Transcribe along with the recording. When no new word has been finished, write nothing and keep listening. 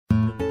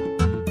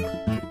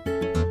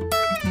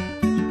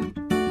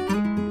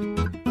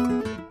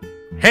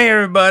Hey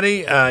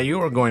everybody, you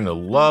are going to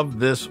love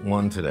this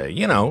one today,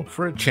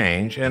 for a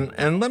change,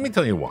 and let me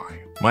tell you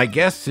why. My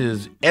guest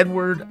is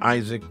Edward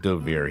Isaac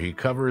Dovere. He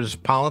covers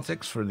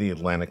politics for the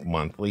Atlantic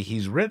Monthly.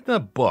 He's written a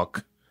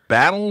book,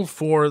 Battle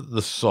for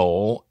the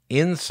Soul,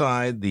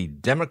 Inside the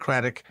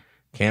Democratic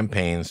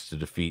Campaigns to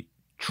Defeat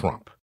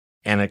Trump.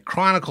 And it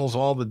chronicles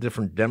all the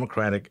different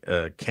Democratic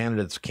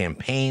candidates'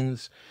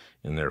 campaigns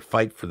in their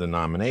fight for the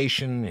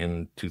nomination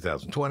in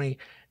 2020,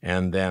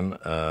 and then,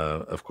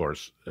 of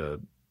course,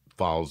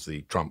 follows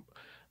the Trump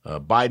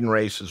Biden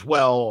race as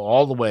well,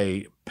 all the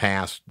way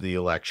past the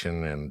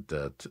election and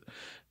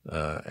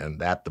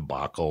that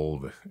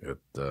debacle,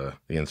 the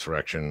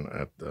insurrection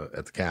at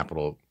the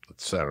Capitol,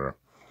 etc.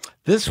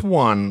 This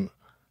one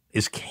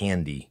is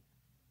candy.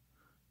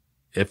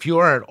 If you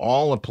are at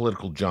all a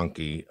political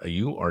junkie,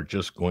 you are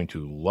just going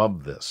to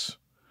love this.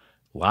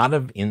 A lot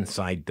of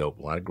inside dope,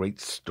 a lot of great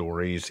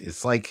stories.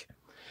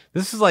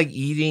 This is like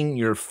eating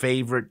your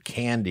favorite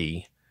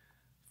candy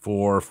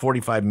for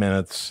 45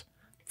 minutes,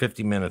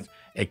 50 minutes,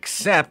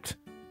 except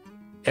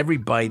every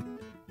bite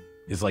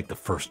is like the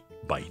first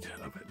bite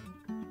of it.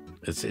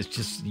 It's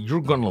just,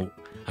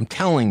 I'm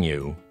telling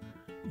you,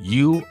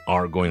 you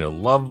are going to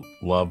love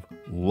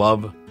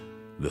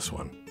this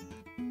one.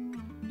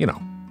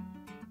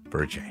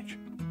 For a change.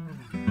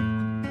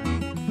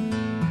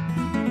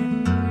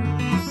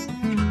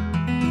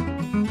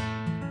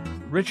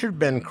 Richard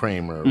Ben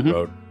Kramer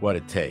wrote What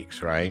It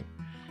Takes, right?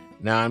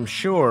 Now, I'm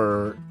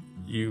sure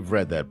you've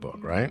read that book,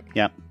 right?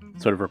 Yeah.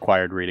 Sort of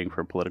required reading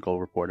for a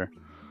political reporter.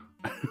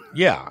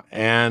 Yeah,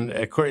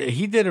 and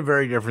he did a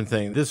very different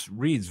thing. This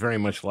reads very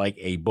much like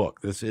a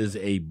book. This is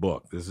a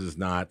book. This is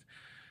not,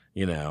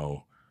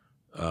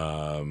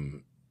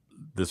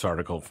 this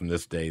article from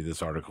this day,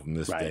 this article from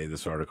this day,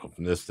 this article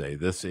from this day.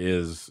 This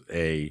is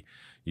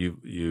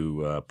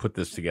you put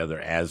this together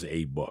as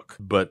a book.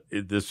 But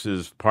this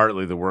is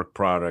partly the work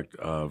product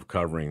of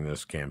covering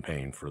this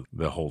campaign for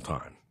the whole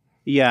time.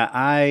 Yeah,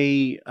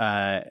 I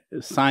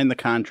signed the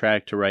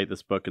contract to write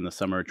this book in the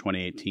summer of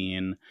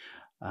 2018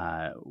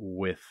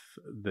 with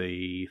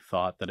the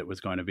thought that it was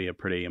going to be a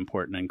pretty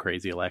important and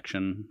crazy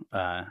election,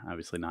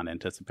 obviously not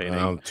anticipating.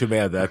 Oh, too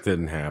bad that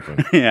didn't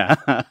happen. Yeah.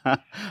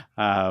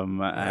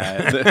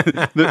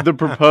 The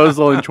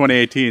proposal in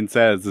 2018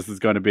 says this is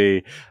going to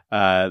be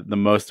the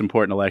most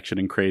important election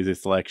and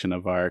craziest election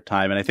of our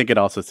time. And I think it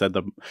also said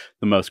the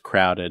most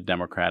crowded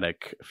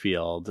Democratic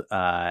field.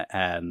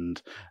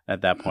 And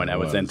at that point, I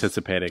was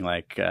anticipating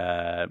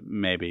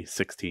maybe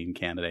 16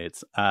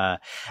 candidates.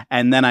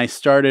 And then I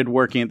started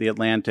working at the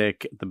Atlantic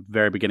at the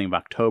very beginning of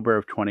October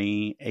of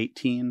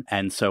 2018.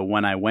 And so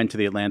when I went to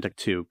the Atlantic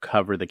to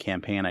cover the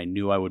campaign, I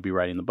knew I would be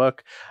writing the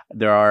book.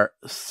 There are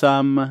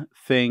some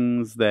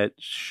things that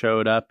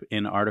showed up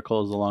in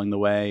articles along the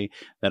way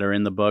that are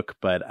in the book,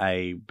 but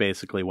I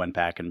basically went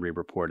back and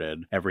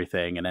re-reported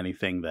everything, and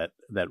anything that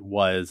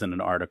was in an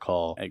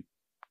article, I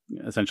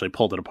essentially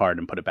pulled it apart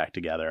and put it back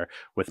together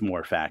with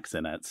more facts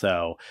in it.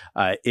 So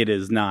it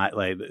is not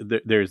like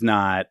there's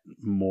not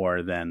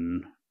more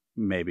than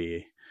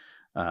maybe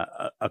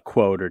a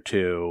quote or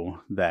two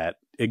that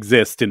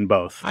exist in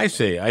both. I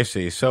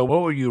see. So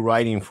what were you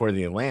writing for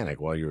the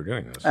Atlantic while you were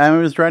doing this? I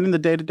was writing the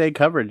day-to-day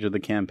coverage of the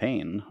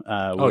campaign.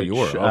 You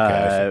were?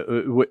 Okay.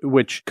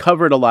 Which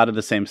covered a lot of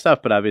the same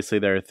stuff, but obviously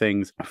there are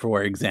things,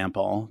 for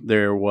example,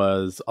 there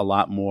was a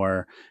lot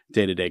more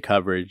day-to-day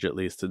coverage, at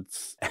least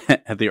it's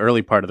at the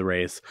early part of the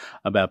race,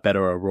 about Beto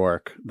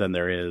O'Rourke than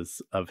there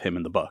is of him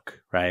in the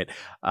book, right?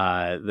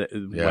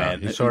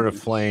 He sort of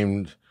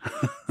flamed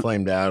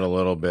out a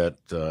little bit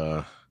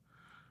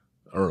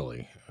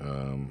early.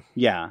 And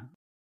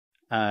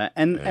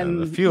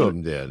a few of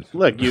them did.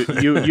 Look,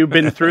 you've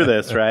been through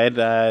this, right?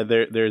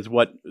 There's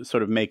what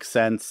sort of makes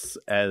sense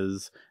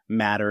as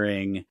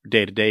mattering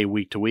day to day,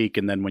 week to week,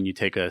 and then when you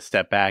take a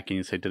step back and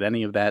you say, did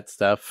any of that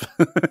stuff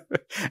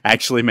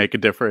actually make a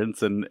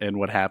difference in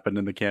what happened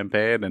in the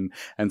campaign?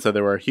 And so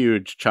there were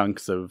huge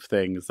chunks of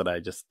things that I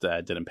just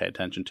didn't pay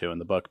attention to in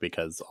the book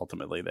because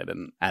ultimately they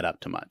didn't add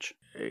up to much.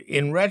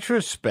 In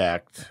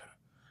retrospect,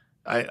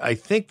 I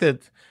think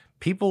that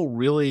people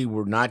really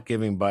were not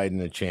giving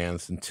Biden a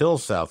chance until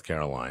South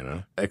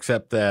Carolina,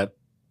 except that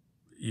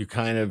you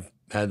kind of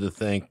had to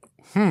think,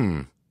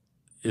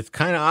 it's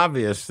kind of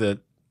obvious that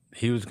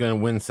he was going to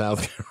win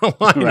South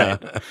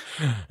Carolina.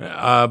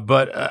 Right.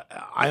 But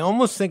I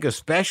almost think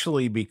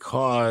especially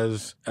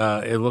because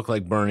it looked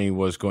like Bernie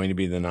was going to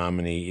be the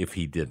nominee if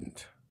he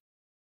didn't.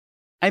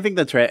 I think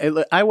that's right.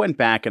 I went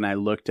back and I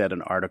looked at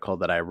an article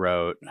that I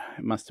wrote.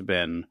 It must have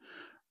been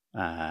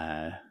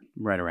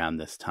right around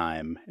this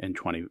time in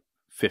 2015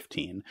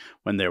 2015,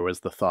 when there was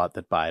the thought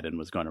that Biden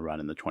was going to run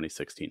in the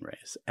 2016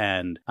 race.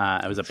 And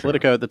I was at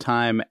Politico at the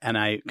time, and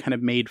I kind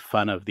of made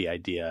fun of the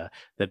idea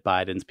that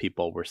Biden's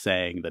people were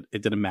saying that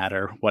it didn't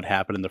matter what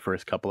happened in the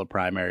first couple of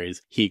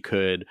primaries. He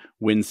could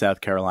win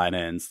South Carolina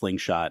and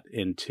slingshot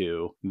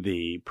into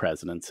the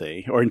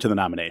presidency or into the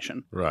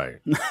nomination. Right.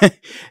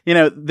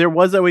 There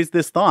was always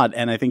this thought,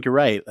 and I think you're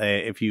right.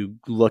 If you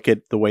look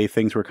at the way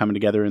things were coming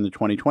together in the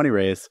 2020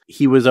 race,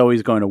 he was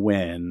always going to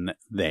win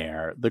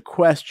there. The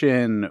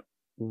question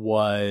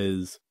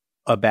was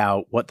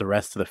about what the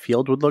rest of the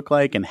field would look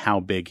like and how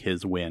big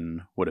his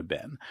win would have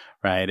been,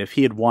 right? If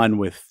he had won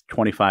with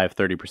 25,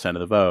 30% of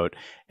the vote,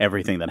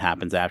 everything that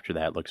happens after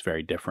that looks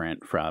very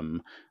different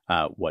from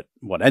what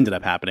ended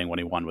up happening when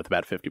he won with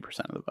about 50%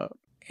 of the vote.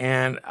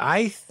 And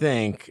I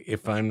think,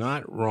 if I'm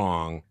not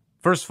wrong,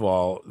 first of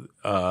all,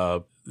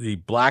 the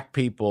black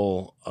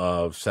people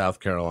of South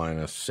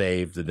Carolina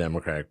saved the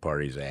Democratic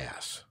Party's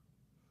ass.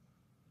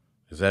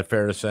 Is that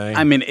fair to say?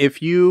 I mean,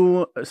 if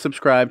you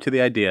subscribe to the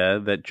idea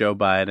that Joe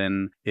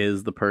Biden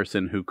is the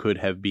person who could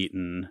have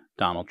beaten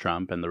Donald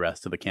Trump and the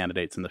rest of the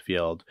candidates in the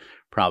field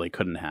probably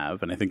couldn't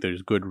have, and I think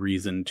there's good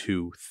reason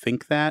to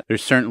think that.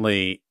 There's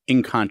certainly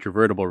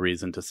incontrovertible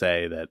reason to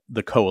say that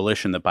the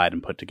coalition that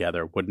Biden put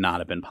together would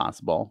not have been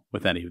possible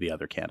with any of the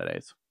other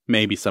candidates.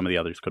 Maybe some of the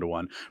others could have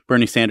won.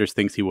 Bernie Sanders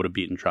thinks he would have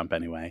beaten Trump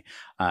anyway.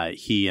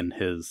 He and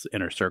his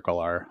inner circle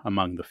are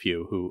among the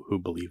few who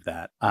believe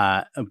that.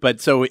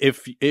 But so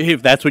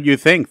if that's what you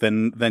think,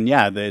 then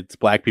yeah, it's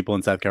black people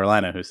in South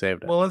Carolina who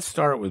saved it. Well, let's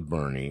start with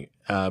Bernie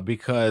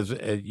because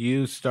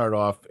you start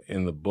off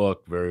in the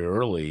book very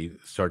early,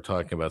 start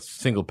talking about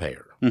single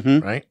payer,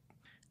 right?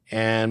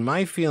 And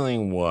my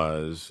feeling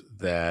was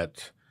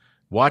that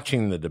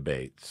watching the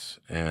debates,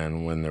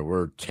 and when there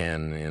were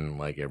 10 in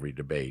like every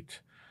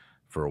debate,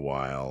 for a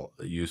while,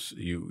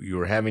 you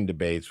were having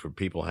debates where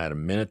people had a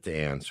minute to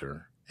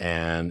answer,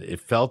 and it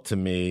felt to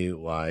me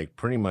like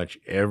pretty much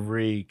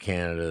every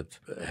candidate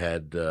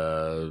had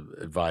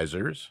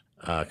advisors,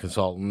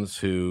 consultants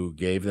who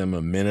gave them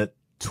a minute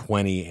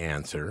 20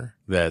 answer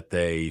that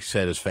they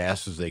said as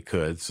fast as they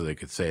could so they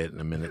could say it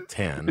in a minute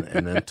 10,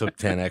 and then took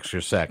 10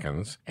 extra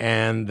seconds,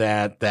 and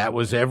that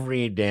was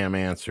every damn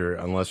answer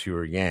unless you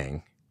were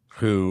Yang,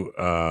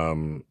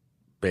 who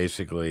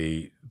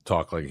basically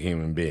talk like a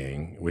human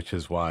being, which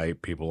is why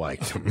people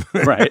liked him.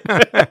 Right.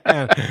 But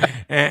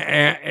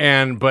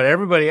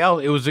everybody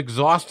else, it was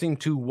exhausting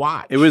to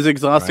watch. It was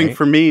exhausting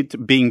for me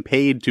being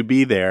paid to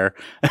be there,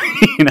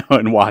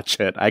 and watch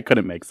it. I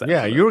couldn't make sense.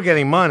 Yeah, you were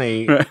getting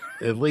money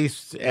at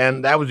least,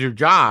 and that was your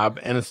job,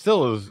 and it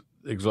still is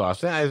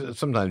exhausting.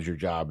 Sometimes your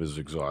job is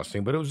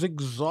exhausting, but it was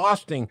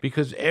exhausting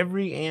because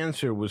every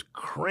answer was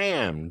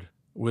crammed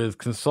with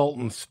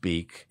consultant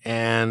speak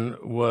and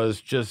was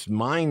just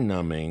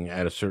mind-numbing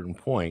at a certain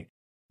point.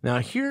 Now,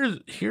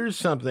 here's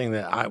something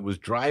that was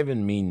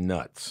driving me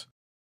nuts,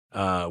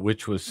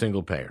 which was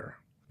single payer.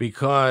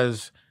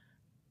 Because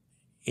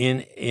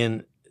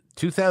in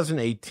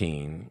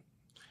 2018,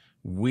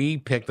 we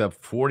picked up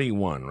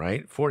 41,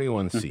 right?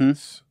 41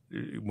 seats.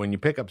 When you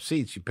pick up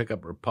seats, you pick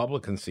up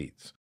Republican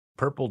seats,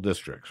 purple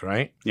districts,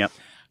 right? Yep.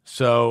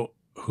 So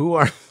who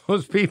are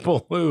those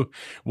people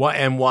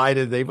why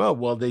did they vote?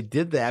 Well, they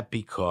did that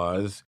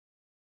because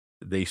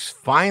they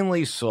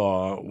finally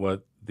saw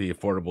what the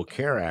Affordable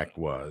Care Act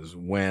was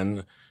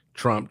when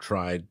Trump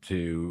tried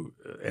to,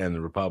 and the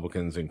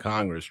Republicans in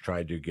Congress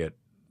tried to get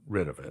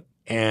rid of it.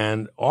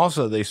 And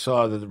also they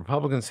saw that the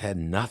Republicans had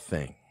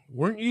nothing.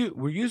 Were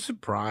you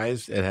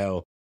surprised at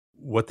how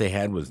what they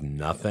had was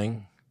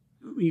nothing?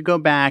 You go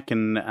back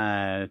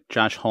and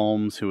Josh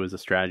Holmes, who was a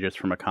strategist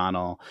for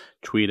McConnell,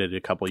 tweeted a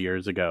couple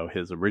years ago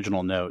his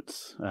original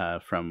notes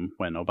from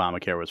when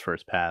Obamacare was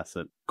first passed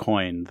that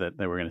coined that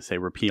they were going to say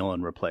repeal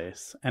and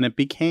replace. And it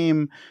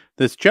became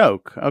this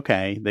joke.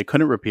 Okay, they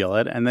couldn't repeal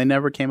it, and they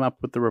never came up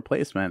with the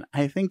replacement.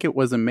 I think it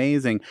was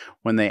amazing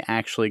when they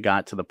actually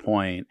got to the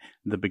point,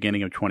 the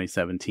beginning of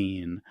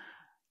 2017,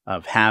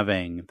 of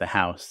having the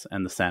House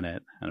and the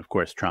Senate, and of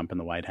course Trump in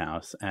the White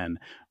House, and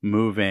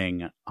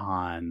moving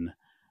on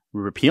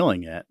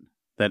repealing it,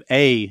 that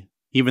A,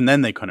 even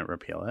then they couldn't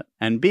repeal it,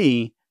 and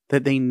B,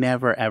 that they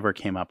never ever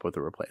came up with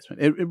a replacement.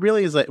 It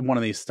really is like one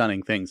of these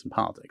stunning things in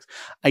politics.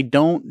 I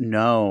don't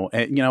know.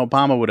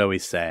 Obama would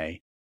always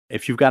say,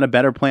 if you've got a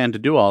better plan to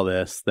do all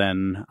this,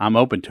 then I'm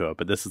open to it,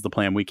 but this is the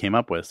plan we came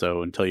up with,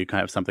 so until you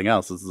have something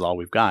else, this is all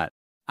we've got.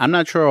 I'm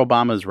not sure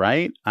Obama's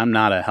right. I'm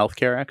not a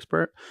healthcare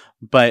expert,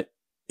 but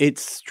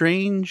it's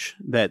strange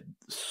that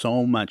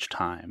so much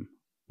time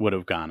would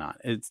have gone on.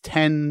 It's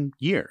 10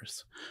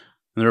 years.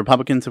 And the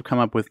Republicans have come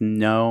up with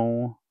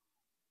no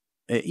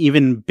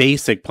even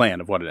basic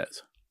plan of what it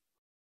is.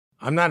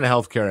 I'm not a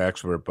healthcare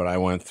expert, but I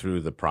went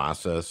through the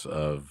process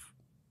of,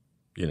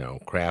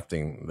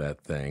 crafting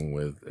that thing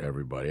with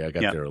everybody. I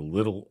got there a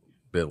little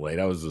bit late.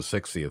 I was the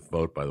 60th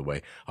vote, by the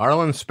way.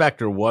 Arlen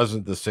Specter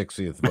wasn't the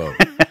 60th vote,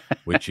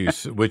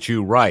 which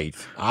you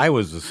write. I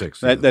was the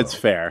 60th. That's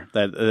vote. fair.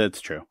 That's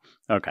true.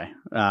 Okay.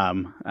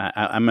 I'm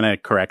going to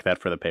correct that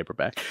for the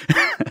paperback.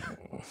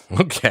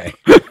 Okay.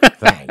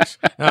 Thanks.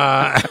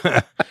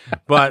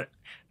 But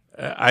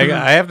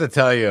I have to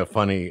tell you a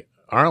funny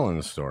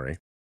Arlen story.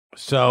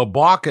 So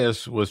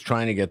Baucus was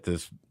trying to get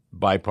this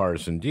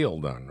bipartisan deal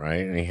done,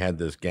 right? And he had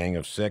this gang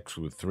of 6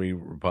 with 3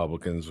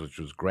 Republicans, which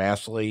was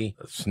Grassley,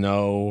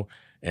 Snow,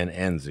 and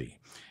Enzi.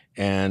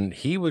 And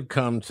he would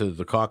come to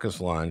the caucus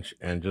lunch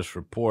and just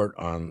report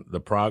on the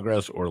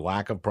progress or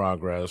lack of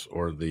progress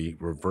or the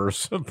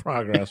reverse of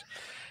progress.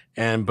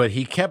 But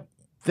he kept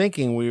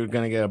thinking we were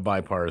going to get a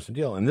bipartisan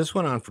deal. And this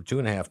went on for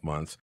 2.5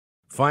 months.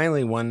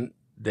 Finally, one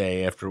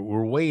day after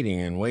we're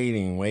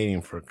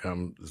waiting for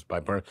this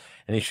bipartisan,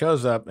 and he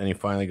shows up and he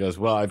finally goes,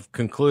 well, I've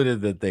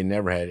concluded that they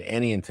never had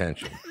any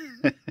intention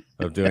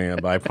of doing a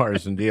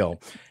bipartisan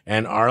deal.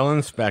 And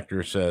Arlen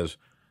Specter says,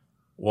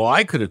 well,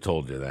 I could have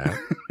told you that.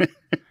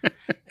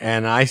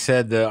 And I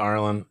said to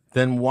Arlen,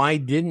 then why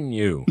didn't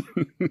you?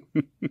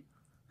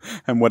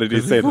 And what did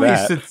he say to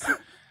that?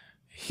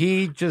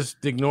 He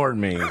just ignored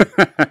me,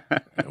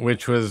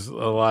 which was a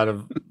lot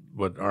of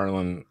what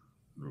Arlen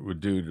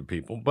would do to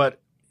people. But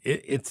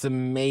it's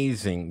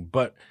amazing.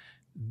 But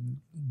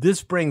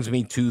this brings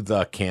me to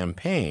the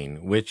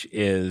campaign, which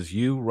is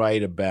you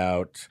write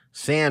about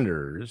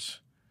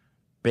Sanders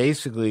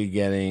basically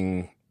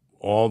getting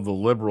all the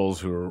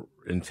liberals who are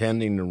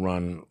intending to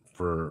run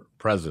for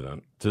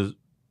president to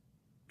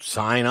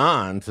sign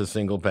on to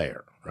single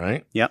payer,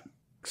 right? Yep.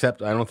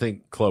 Except I don't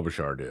think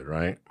Klobuchar did,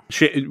 right?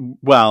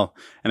 Well,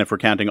 and if we're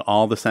counting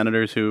all the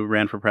senators who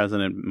ran for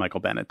president, Michael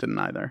Bennet didn't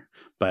either.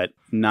 But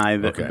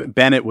neither. Okay.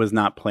 Bennett was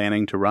not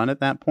planning to run at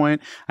that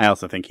point. I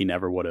also think he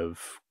never would have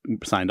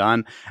signed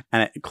on.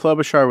 And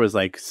Klobuchar was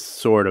like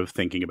sort of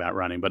thinking about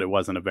running, but it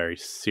wasn't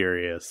as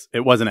serious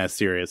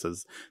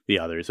as the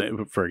others.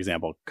 For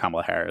example,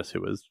 Kamala Harris,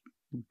 who was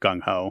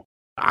gung-ho.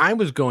 I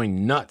was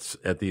going nuts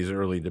at these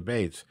early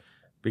debates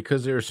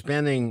because they were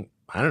spending,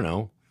 I don't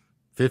know,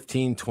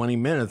 15, 20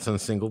 minutes on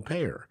single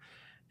payer.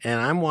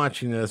 And I'm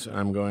watching this and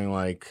I'm going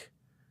like,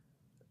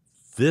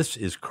 this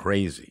is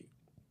crazy.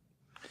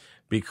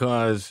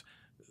 Because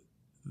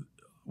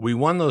we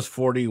won those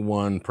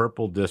 41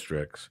 purple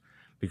districts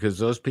because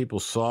those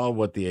people saw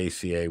what the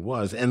ACA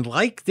was and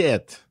liked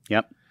it.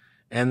 Yep.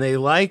 And they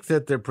liked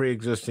that their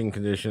pre-existing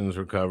conditions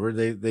were covered.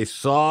 They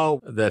saw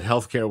that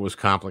healthcare was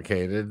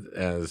complicated,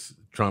 as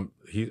Trump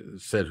he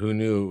said, who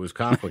knew it was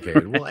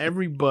complicated? Well,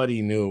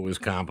 everybody knew it was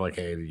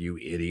complicated, you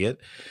idiot.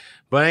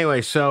 But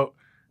anyway, so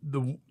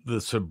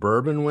the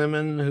suburban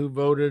women who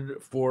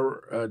voted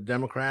for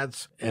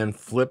Democrats and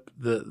flipped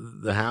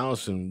the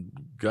House and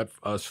got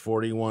us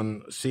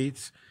 41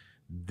 seats,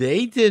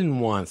 they didn't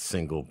want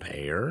single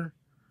payer.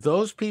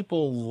 Those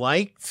people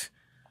liked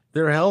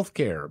their health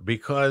care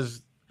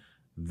because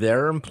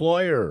their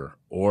employer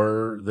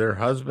or their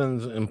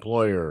husband's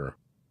employer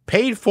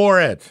paid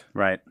for it.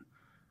 Right.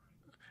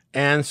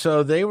 And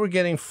so they were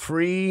getting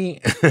free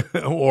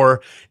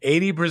or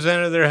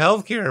 80% of their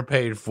health care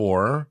paid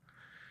for.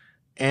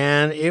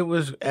 And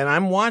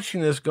I'm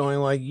watching this going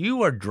like,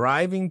 you are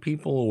driving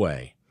people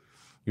away.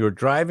 You're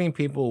driving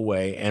people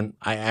away. And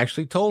I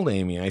actually told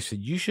Amy, I said,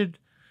 you should,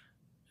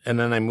 and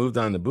then I moved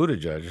on to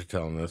Buttigieg to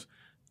tell him this,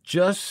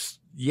 just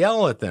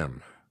yell at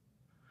them.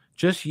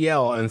 Just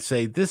yell and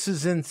say, this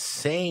is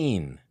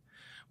insane.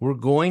 We're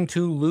going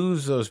to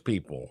lose those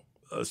people.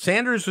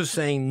 Sanders was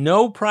saying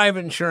no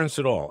private insurance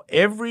at all.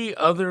 Every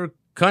other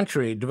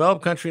country,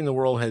 developed country in the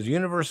world has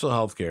universal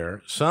health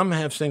care. Some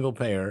have single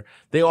payer.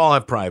 They all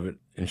have private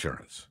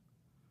insurance.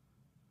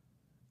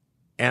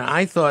 And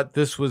I thought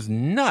this was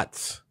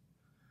nuts.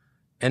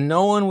 And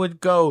no one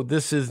would go,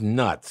 this is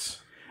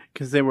nuts.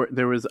 Because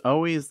there was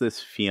always this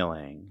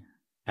feeling,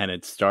 and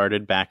it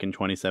started back in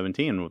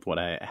 2017 with what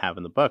I have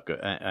in the book,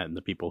 and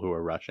the people who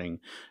are rushing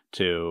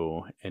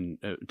to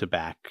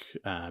back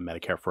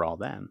Medicare for All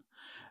then,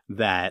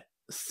 that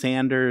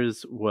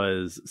Sanders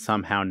was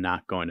somehow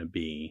not going to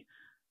be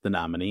the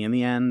nominee in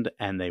the end,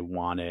 and they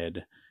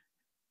wanted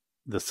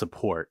the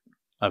support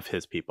of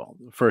his people.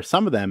 For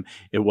some of them,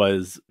 it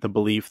was the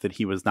belief that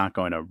he was not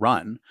going to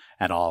run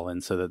at all,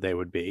 and so that they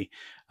would be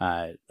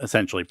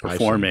essentially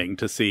performing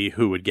to see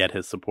who would get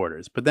his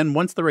supporters. But then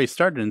once the race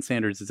started and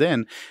Sanders is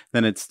in,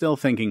 then it's still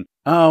thinking,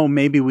 oh,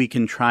 maybe we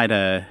can try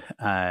to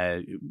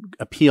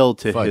appeal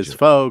to his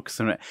folks.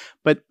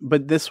 But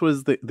this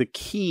was the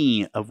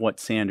key of what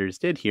Sanders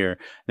did here,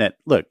 that,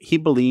 look, he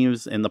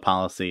believes in the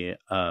policy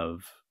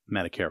of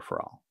Medicare for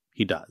all.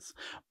 He does.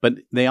 But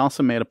they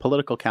also made a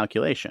political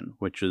calculation,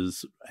 which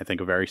is, I think,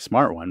 a very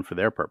smart one for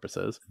their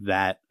purposes,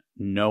 that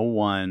no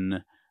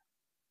one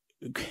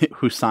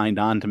who signed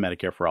on to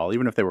Medicare for All,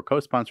 even if they were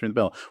co-sponsoring the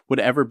bill, would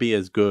ever be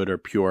as good or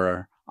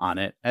pure on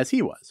it as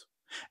he was.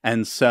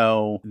 And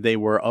so they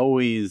were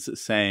always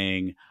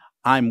saying,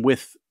 I'm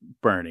with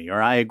Bernie,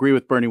 or I agree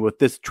with Bernie with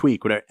this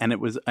tweak, whatever.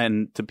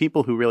 And to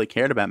people who really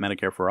cared about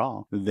Medicare for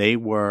All, they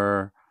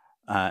were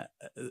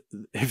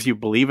if you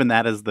believe in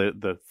that as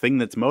the thing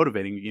that's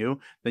motivating you,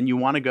 then you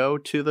want to go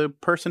to the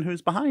person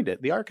who's behind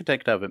it, the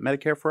architect of it,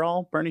 Medicare for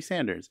All, Bernie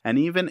Sanders. And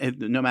even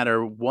no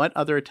matter what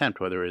other attempt,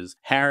 whether it was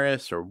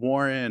Harris or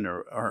Warren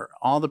or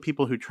all the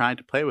people who tried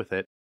to play with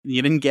it,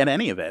 you didn't get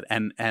any of it.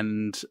 And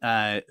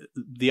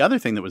the other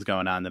thing that was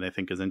going on that I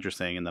think is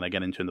interesting, and that I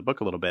get into in the book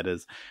a little bit,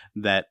 is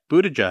that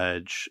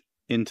Buttigieg,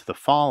 into the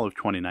fall of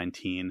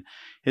 2019,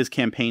 his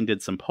campaign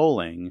did some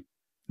polling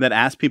that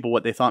asked people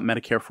what they thought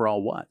Medicare for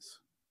All was.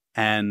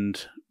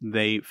 And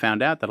they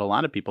found out that a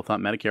lot of people thought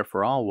Medicare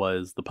for All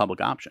was the public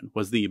option,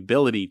 was the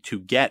ability to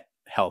get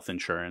health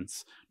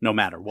insurance no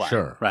matter what.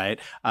 Sure. Right.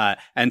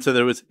 And so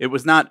it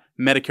was not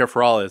Medicare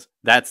for All as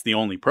that's the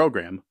only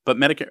program, but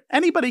Medicare,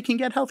 anybody can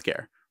get health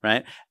care.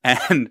 Right.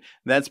 And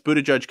that's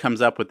Buttigieg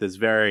comes up with this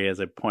very,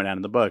 as I point out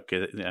in the book,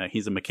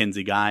 he's a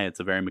McKinsey guy. It's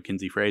a very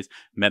McKinsey phrase,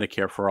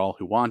 Medicare for all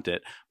who want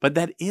it. But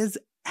that is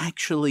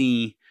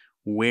actually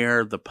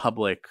where the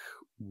public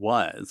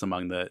was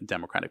among the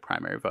Democratic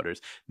primary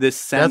voters. This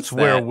sense that's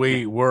where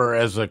we were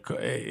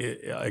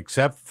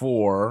except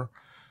for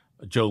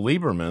Joe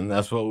Lieberman,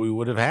 that's what we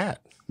would have had.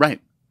 Right.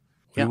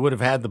 We would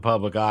have had the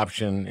public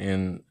option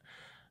in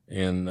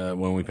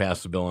when we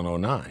passed the bill in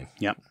 2009.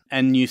 Yeah.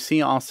 And you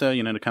see also,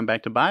 to come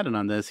back to Biden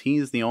on this,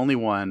 he's the only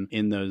one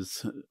in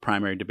those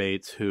primary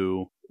debates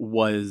who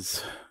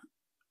was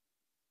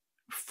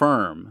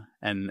firm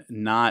and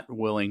not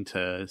willing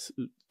to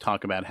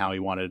talk about how he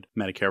wanted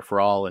Medicare for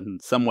all in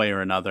some way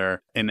or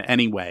another, in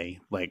any way,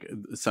 like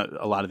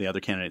a lot of the other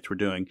candidates were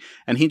doing.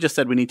 And he just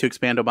said, we need to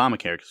expand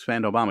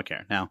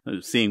Obamacare. Now,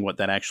 seeing what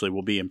that actually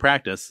will be in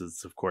practice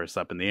is, of course,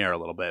 up in the air a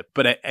little bit.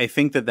 But I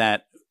think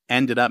that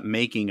ended up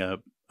making a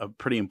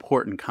pretty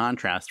important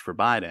contrast for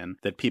Biden,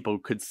 that people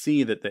could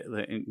see that,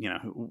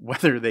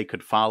 whether they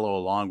could follow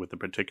along with the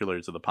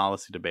particulars of the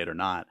policy debate or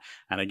not.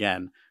 And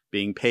again,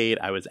 being paid,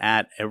 I was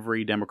at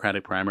every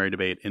Democratic primary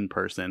debate in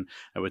person.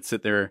 I would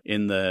sit there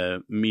in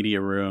the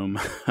media room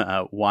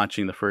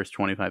watching the first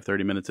 25,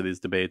 30 minutes of these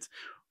debates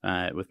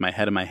with my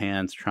head in my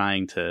hands,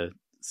 trying to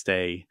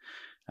stay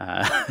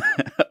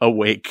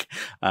awake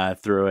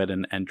through it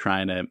and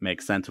trying to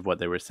make sense of what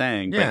they were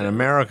saying. Yeah, and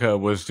America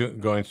was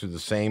going through the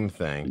same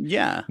thing.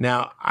 Yeah.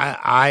 Now,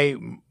 I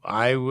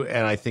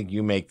think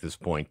you make this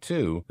point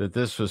too, that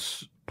this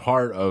was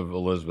part of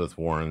Elizabeth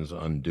Warren's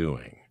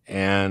undoing.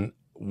 And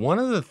one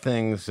of the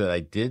things that I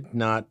did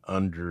not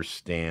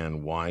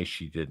understand why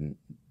she didn't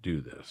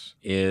do this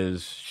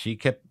is she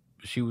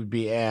would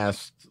be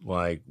asked,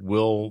 like,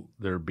 will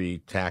there be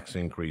tax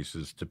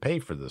increases to pay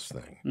for this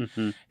thing?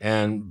 Mm-hmm.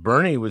 And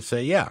Bernie would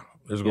say, yeah,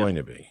 there's going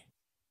to be.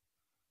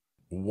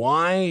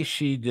 Why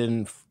she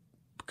didn't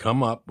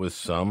come up with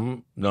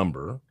some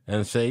number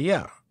and say,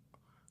 yeah,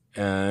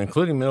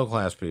 including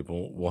middle-class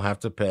people will have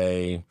to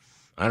pay,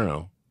 I don't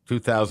know,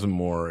 $2,000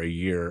 more a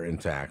year in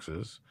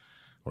taxes,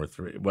 or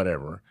 $3,000,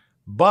 whatever.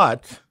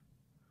 But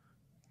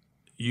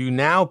you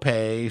now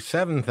pay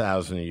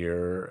 $7,000 a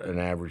year. An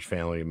average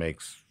family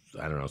makes,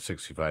 I don't know,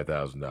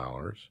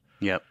 $65,000.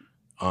 Yep.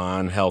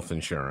 On health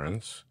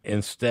insurance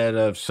instead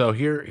of. So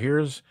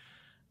here's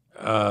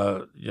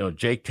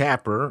Jake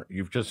Tapper.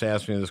 You've just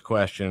asked me this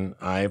question.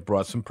 I've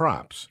brought some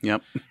props.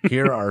 Yep.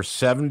 Here are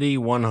 70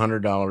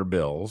 $100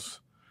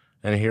 bills,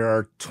 and here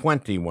are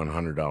 20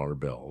 $100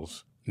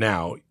 bills.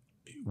 Now,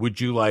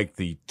 would you like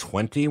the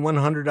 20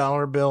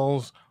 $100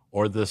 bills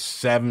or the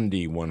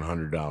 70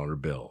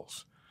 $100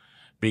 bills?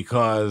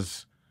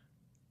 Because,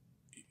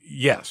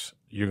 yes,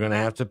 you're going to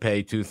have to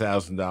pay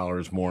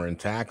 $2,000 more in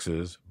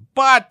taxes,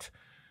 but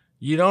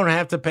you don't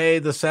have to pay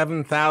the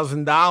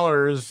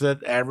 $7,000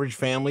 that average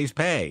families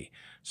pay.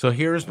 So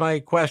here's my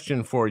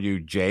question for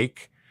you,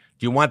 Jake.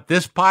 Do you want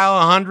this pile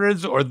of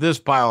hundreds or this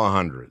pile of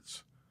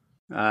hundreds?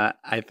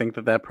 I think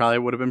that probably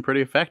would have been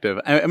pretty effective.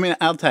 I mean,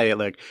 I'll tell you,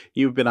 like,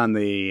 you've been on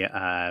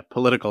the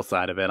political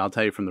side of it. I'll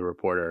tell you from the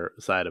reporter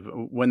side of it.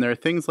 When there are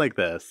things like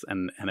this,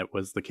 and it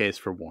was the case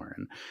for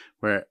Warren,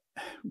 where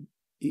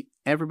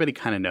everybody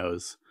kind of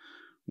knows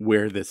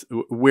where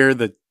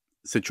the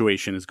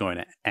situation is going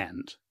to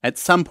end. At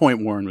some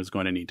point, Warren was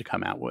going to need to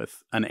come out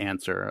with an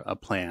answer, a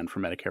plan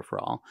for Medicare for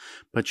all,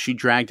 but she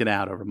dragged it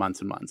out over months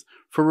and months.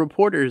 For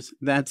reporters,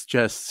 that's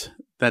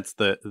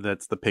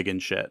the pig in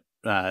shit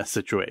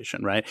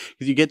situation, right?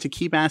 Because you get to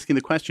keep asking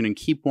the question and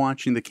keep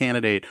watching the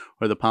candidate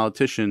or the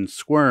politician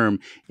squirm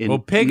in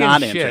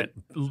not answering.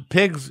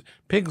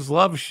 Pigs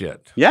love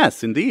shit.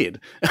 Yes, indeed.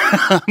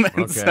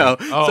 Okay. So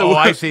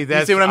I see.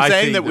 That's, you see what I'm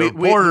saying? That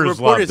reporters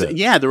love it.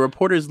 Yeah, the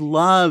reporters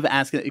love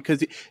asking,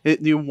 because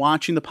you're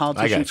watching the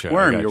politician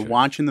squirm. You're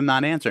watching them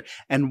not answer.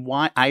 And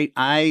why?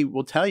 I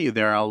will tell you,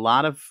 there are a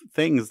lot of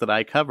things that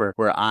I cover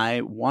where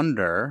I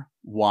wonder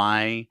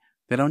why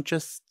they don't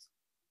just.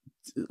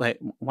 Like,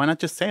 why not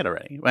just say it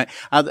already?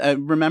 I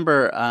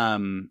remember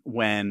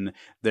when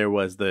there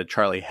was the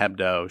Charlie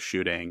Hebdo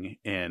shooting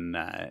in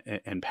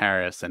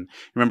Paris, and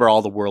remember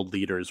all the world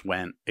leaders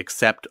went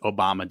except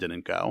Obama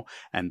didn't go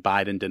and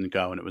Biden didn't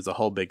go, and it was a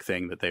whole big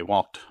thing that they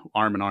walked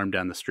arm in arm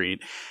down the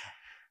street.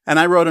 And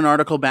I wrote an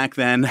article back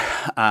then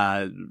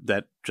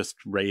that just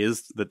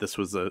raised that this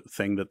was a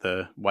thing that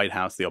the White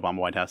House, the Obama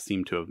White House,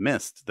 seemed to have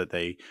missed, that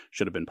they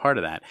should have been part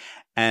of that.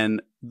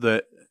 And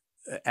there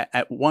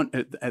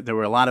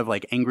were a lot of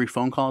like angry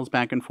phone calls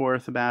back and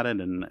forth about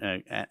it.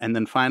 And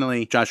then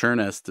finally, Josh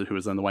Earnest, who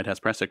was on the White House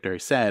press secretary,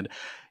 said,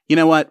 you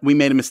know what? We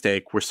made a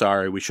mistake. We're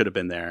sorry. We should have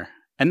been there.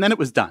 And then it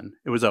was done.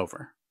 It was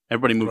over.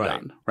 Everybody moved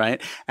on,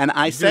 right? And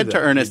I said to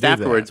Ernest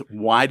afterwards,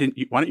 why don't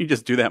you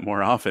just do that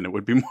more often? It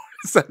would be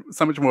so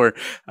much more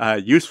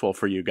useful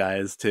for you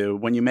guys to,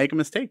 when you make a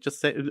mistake, just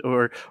say,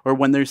 or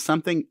when there's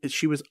something.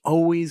 She was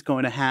always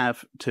going to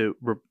have to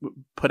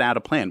put out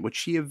a plan, which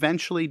she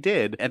eventually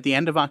did at the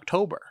end of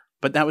October.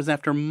 But that was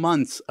after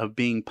months of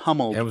being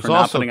pummeled. It was for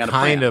also not putting out a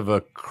plan. kind of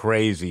a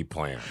crazy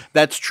plan.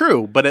 That's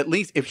true, but at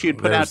least if she had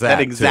put out that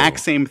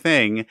exact same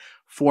thing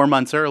 4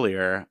 months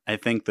earlier, I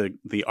think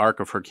the arc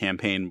of her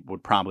campaign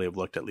would probably have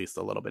looked at least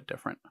a little bit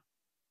different.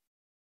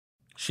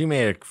 She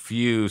made a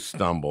few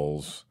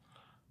stumbles,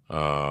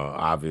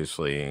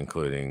 obviously,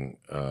 including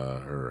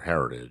her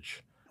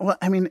heritage. Well,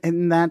 I mean,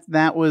 and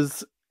that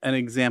was an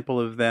example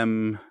of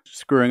them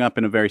screwing up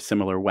in a very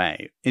similar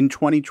way. In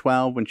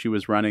 2012, when she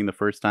was running the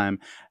first time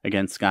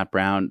against Scott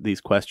Brown,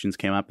 these questions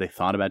came up. They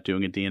thought about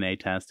doing a DNA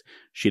test.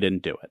 She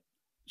didn't do it.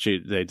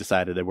 They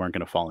decided they weren't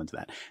going to fall into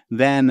that.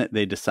 Then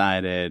they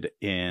decided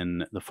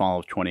in the fall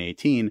of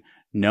 2018,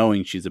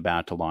 knowing she's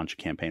about to launch a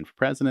campaign for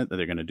president, that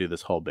they're going to do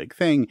this whole big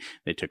thing.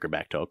 They took her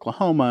back to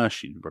Oklahoma.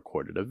 She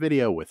recorded a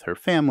video with her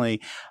family.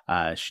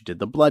 She did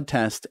the blood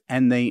test.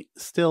 And they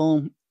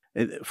still,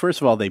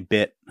 first of all, they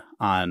bit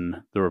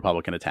on the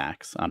Republican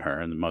attacks on her,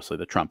 and mostly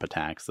the Trump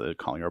attacks,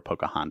 calling her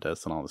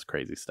Pocahontas and all this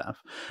crazy stuff.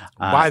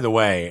 By the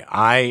way,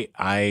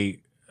 I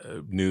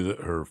knew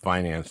her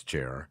finance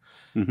chair.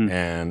 Mm-hmm.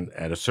 And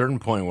at a certain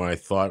point when I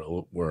thought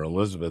where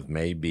Elizabeth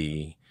may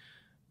be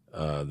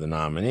the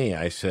nominee,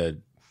 I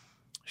said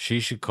she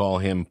should call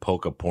him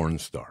Polka Porn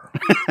Star.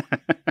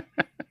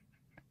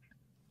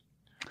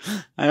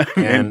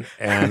 and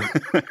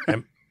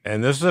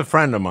this is a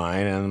friend of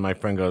mine, and my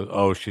friend goes,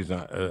 "Oh, she's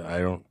not.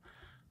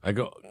 I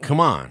go, come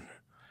on.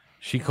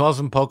 She calls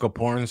him Polka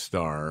Porn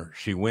Star.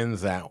 She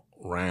wins that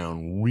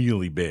round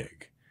really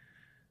big,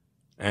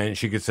 and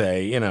she could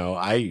say,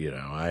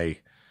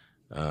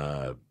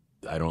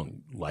 I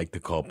don't like to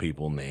call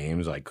people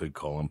names. I could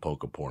call him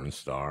Polka Porn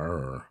Star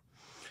or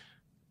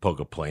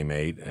Polka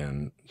Playmate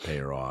and pay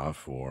her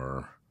off,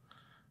 or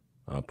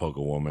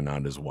Polka Woman,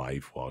 not his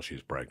wife while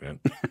she's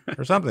pregnant,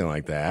 or something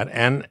like that.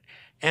 And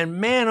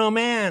man, oh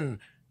man,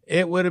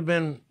 it would have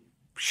been,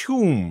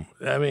 shoom,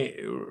 I mean,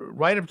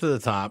 right up to the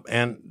top.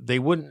 And they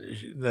wouldn't,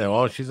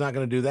 oh, she's not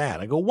going to do that.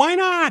 I go, why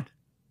not?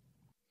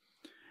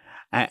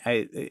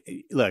 I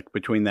look,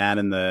 between that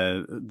and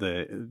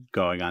the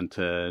going on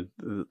to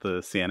the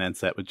CNN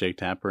set with Jake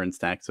Tapper and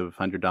stacks of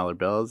 $100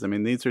 bills. I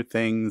mean, these are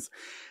things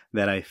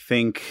that I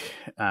think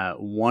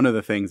one of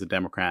the things that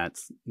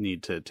Democrats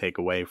need to take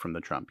away from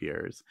the Trump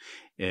years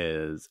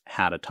is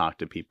how to talk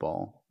to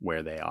people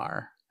where they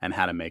are and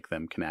how to make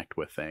them connect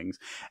with things.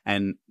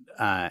 And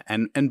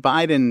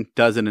Biden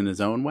does it in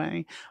his own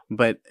way,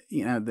 but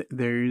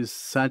there's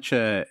such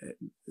a,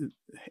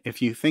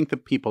 if you think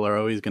that people are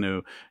always going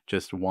to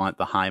just want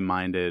the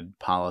high-minded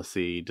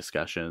policy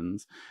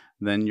discussions,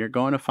 then you're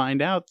going to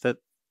find out that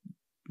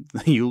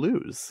you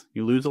lose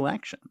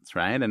elections,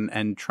 right?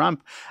 And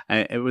Trump,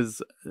 it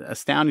was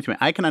astounding to me.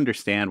 I can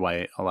understand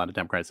why a lot of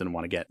Democrats didn't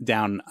want to get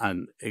down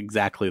on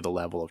exactly the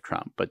level of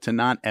Trump, but to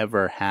not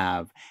ever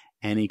have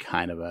any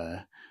kind of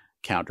a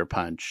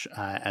counterpunch,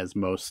 as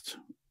most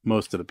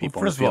of the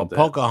people. Well, first of all,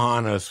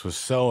 Pocahontas was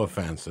so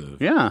offensive,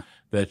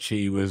 that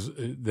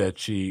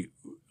she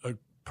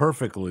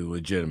perfectly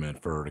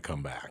legitimate for her to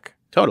come back.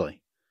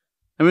 Totally,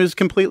 I mean, it was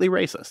completely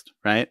racist,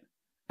 right?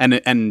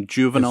 And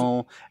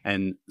juvenile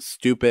and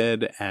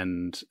stupid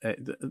and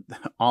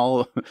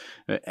all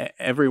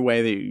every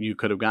way that you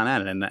could have gone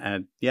at it. And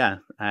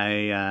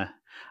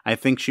I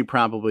think she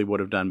probably would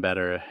have done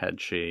better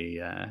had she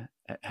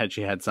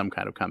had some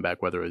kind of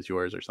comeback, whether it was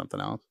yours or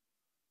something else.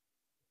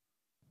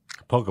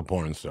 Polka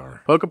Porn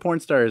Star. Polka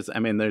Porn Stars. I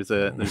mean, there's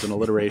an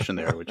alliteration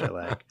there, which I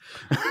like.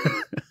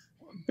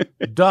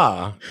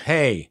 Duh.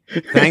 Hey,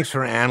 thanks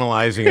for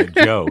analyzing a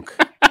joke.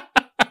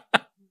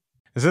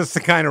 Is this the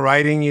kind of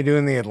writing you do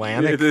in the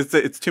Atlantic?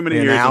 It's too many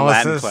years in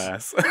Latin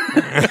class.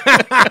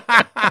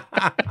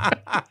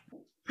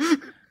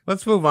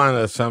 Let's move on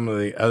to some of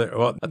the other.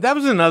 Well, that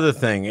was another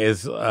thing,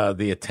 is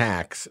the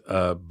attacks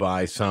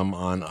by some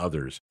on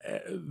others.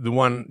 The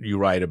one you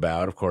write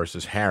about, of course,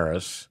 is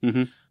Harris.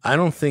 Mm-hmm. I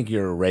don't think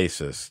you're a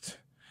racist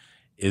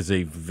is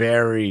a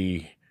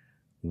very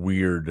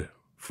weird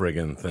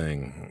friggin'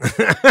 thing.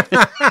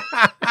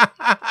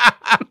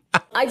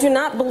 I do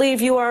not believe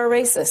you are a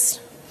racist.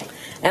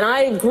 And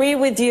I agree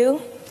with you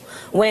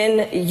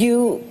when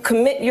you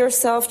commit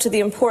yourself to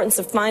the importance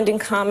of finding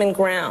common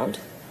ground.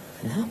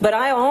 But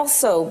I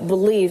also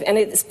believe, and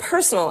it's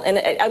personal, and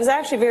I was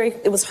actually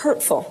it was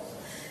hurtful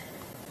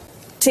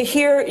to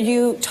hear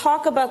you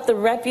talk about the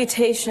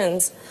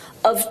reputations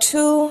of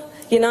two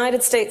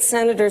United States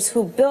senators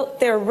who built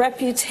their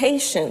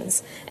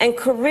reputations and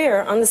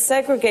career on the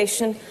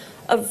segregation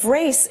of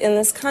race in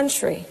this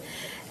country.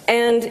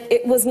 And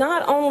it was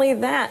not only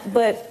that,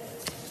 but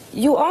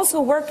you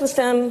also worked with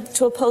them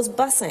to oppose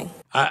busing.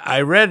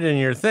 I read in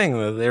your thing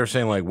that they were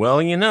saying, like,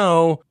 well, you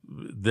know,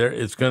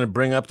 it's going to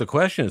bring up the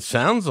question. It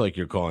sounds like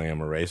you're calling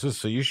him a racist,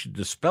 so you should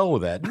dispel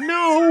with that.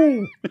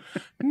 No,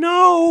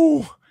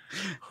 no.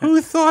 Who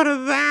thought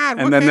of that?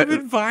 What kind of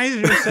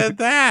advisor said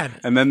that?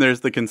 And then there's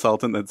the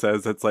consultant that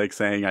says it's like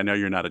saying, I know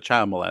you're not a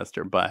child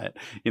molester, but,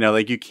 you know,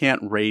 like you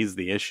can't raise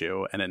the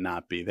issue and it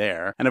not be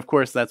there. And of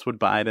course, that's what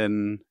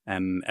Biden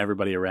and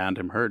everybody around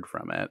him heard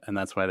from it. And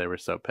that's why they were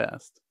so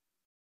pissed.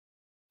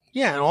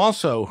 Yeah, and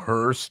also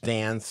her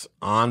stance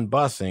on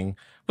busing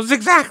was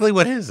exactly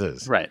what his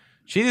is. Right.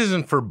 She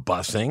isn't for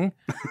busing.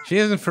 She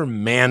isn't for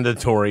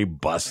mandatory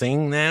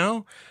busing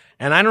now.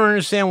 And I don't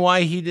understand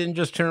why he didn't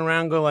just turn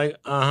around and go like,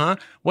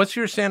 what's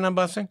your stand on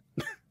busing?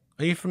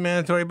 Are you for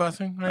mandatory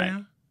busing right now?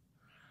 Do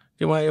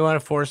you want to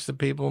force the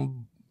people,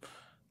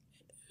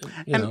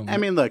 I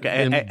mean, look,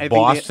 I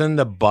Boston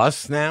the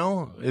bus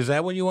now? Is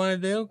that what you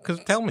want to do?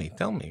 Because tell me.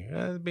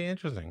 That'd be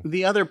interesting.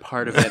 The other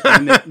part of it,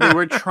 and they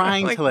were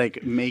trying to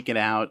like make it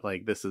out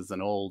like this is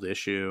an old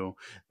issue,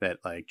 that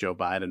like Joe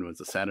Biden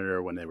was a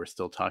senator when they were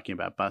still talking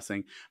about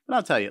busing. But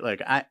I'll tell you,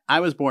 like I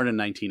was born in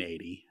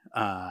 1980,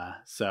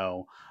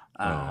 so.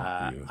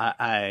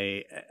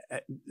 I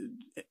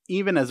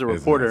even as a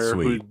reporter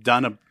who's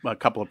done a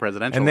couple of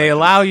presidential and they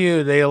allow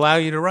you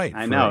to write.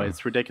 I know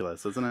it's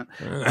ridiculous, isn't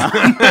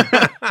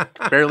it?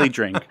 Barely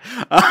drink,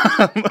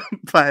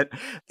 but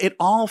it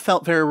all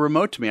felt very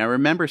remote to me. I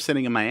remember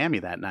sitting in Miami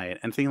that night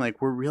and thinking, like,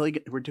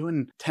 we're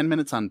doing 10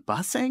 minutes on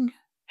busing.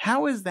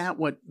 How is that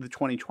what the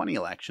 2020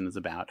 election is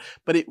about?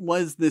 But it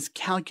was this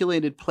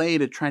calculated play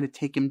to try to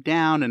take him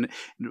down, and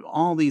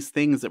all these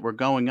things that were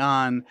going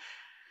on.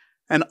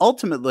 And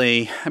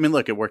ultimately, I mean,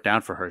 look, it worked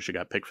out for her. She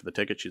got picked for the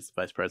ticket. She's the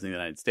vice president of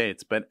the United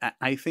States. But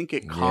I think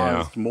it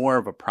caused more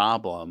of a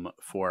problem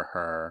for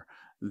her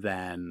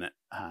than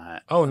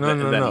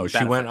no.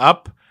 She went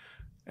up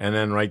and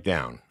then right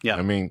down. Yeah.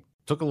 I mean, it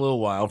took a little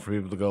while for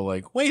people to go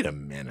like, wait a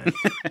minute.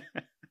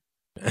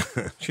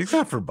 She's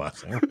not for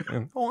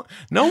busing.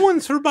 No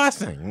one's for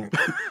busing.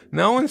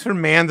 No one's for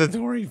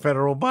mandatory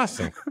federal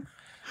busing.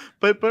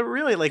 But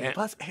really, like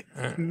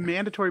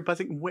mandatory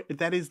busing,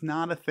 that is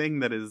not a thing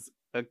that is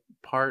a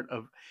part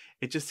of.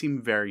 It just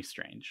seemed very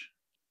strange.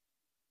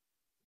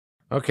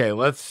 Okay,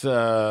 let's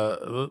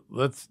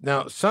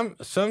now.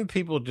 Some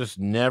people just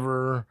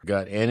never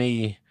got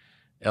any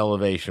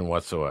elevation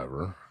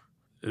whatsoever,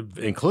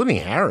 including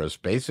Harris,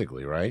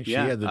 basically, right?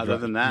 Yeah. Other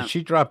than that,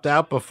 she dropped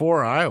out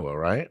before Iowa,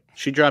 right?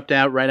 She dropped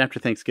out right after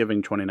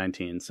Thanksgiving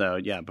 2019. So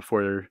yeah,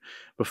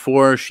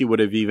 before she would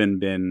have even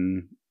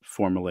been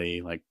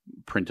formally like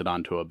printed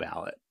onto a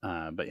ballot.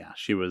 But yeah,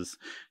 she was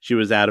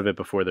out of it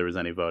before there was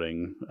any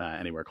voting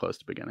anywhere close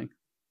to beginning.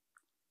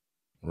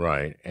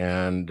 Right.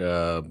 And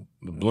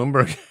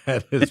Bloomberg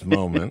had his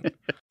moment.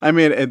 I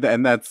mean,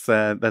 and that's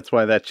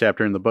why that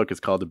chapter in the book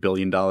is called $1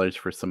 billion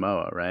for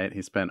Samoa, right?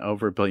 He spent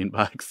over $1 billion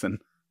and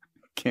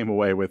came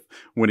away with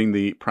winning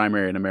the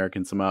primary in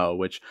American Samoa,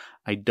 which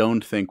I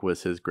don't think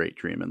was his great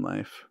dream in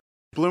life.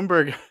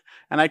 Bloomberg,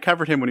 and I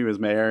covered him when he was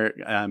mayor,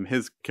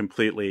 his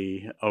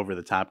completely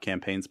over-the-top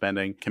campaign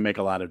spending can make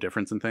a lot of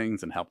difference in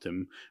things and helped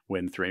him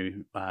win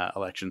 3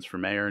 elections for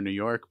mayor in New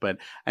York. But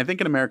I think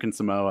in American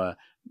Samoa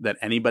that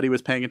anybody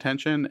was paying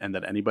attention and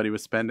that anybody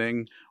was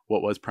spending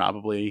what was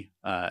probably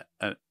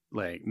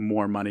like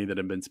more money that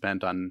had been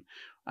spent on,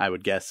 I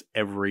would guess,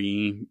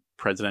 every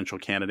presidential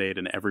candidate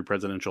in every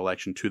presidential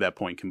election to that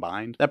point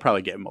combined. That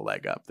probably gave him a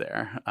leg up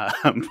there.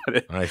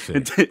 But I see.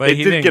 It but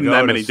he didn't didn't get go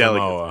that to many Samoa.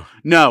 delegates.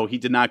 No, he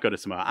did not go to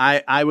Samoa.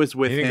 I was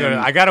with him.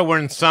 I got to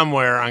win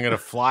somewhere. I'm going to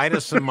fly to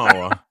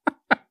Samoa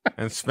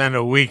and spend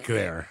a week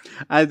there.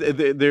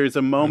 There's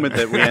a moment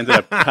that we ended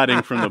up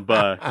cutting from the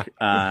book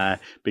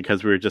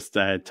because we were just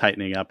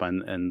tightening up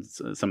on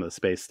some of the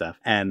space stuff.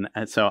 And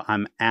so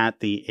I'm at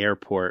the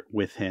airport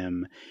with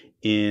him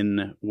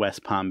in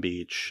West Palm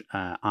Beach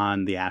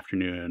on the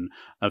afternoon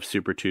of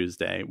Super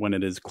Tuesday, when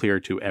it is clear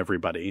to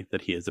everybody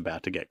that he is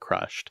about to get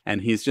crushed.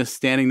 And he's just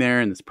standing there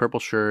in this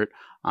purple shirt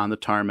on the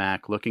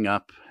tarmac, looking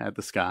up at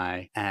the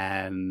sky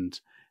and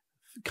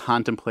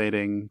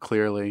contemplating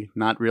clearly,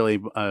 not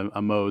really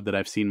a mode that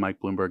I've seen Mike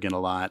Bloomberg in a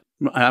lot.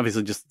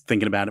 Obviously just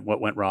thinking about it, what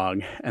went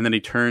wrong. And then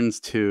he turns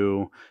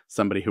to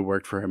somebody who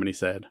worked for him and he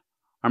said,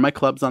 "Are my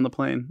clubs on the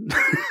plane?"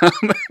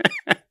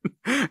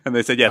 And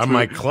they said, "Yes, Are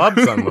my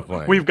clubs on the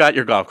plane? We've got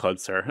your golf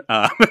clubs, sir."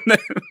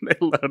 They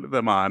loaded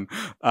them on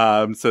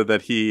so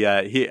that he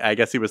I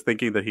guess he was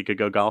thinking that he could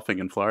go golfing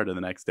in Florida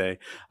the next day.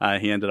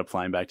 He ended up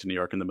flying back to New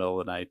York in the middle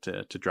of the night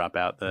to drop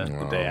out the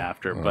day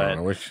after. But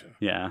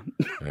yeah.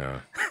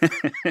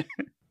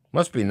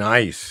 Must be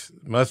nice.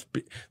 Must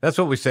be. That's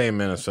what we say in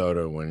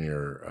Minnesota when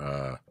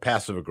you're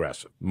passive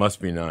aggressive. Must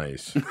be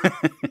nice.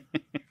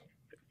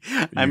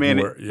 I mean,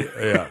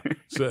 yeah.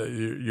 So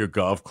your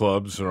golf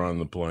clubs are on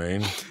the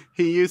plane.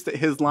 He used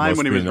his line Must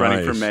when he was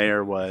running for nice.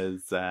 mayor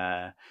was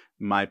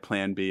my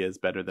plan B is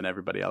better than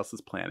everybody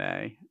else's plan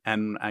A.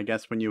 And I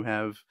guess when you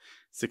have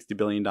 $60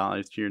 billion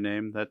to your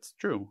name, that's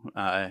true.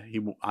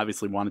 He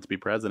obviously wanted to be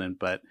president,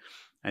 but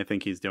I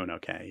think he's doing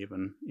okay,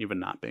 even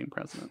not being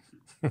president.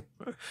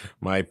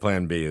 My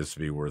plan B is to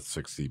be worth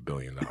 $60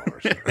 billion.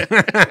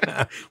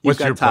 What's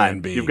your plan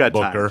B, You've got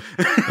Booker?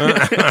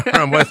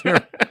 time. What's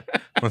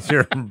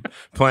your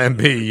plan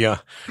B,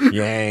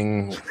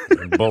 Yang,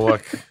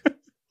 Bullock?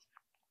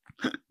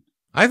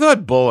 I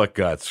thought Bullock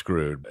got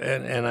screwed,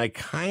 and I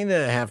kind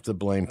of have to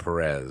blame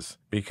Perez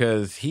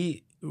because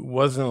he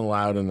wasn't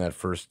allowed in that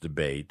first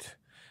debate.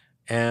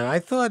 And I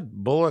thought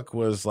Bullock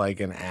was like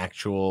an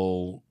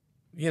actual,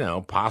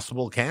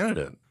 possible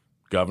candidate.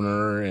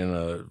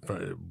 Governor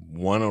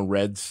won a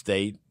red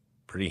state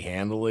pretty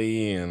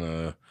handily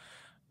in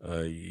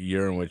a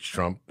year in which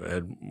Trump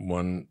had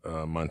won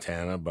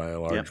Montana by a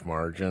large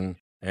margin.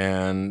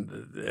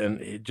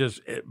 And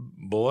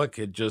Bullock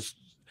had just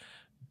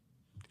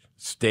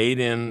stayed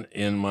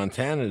in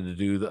Montana to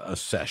do a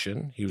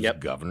session. He was a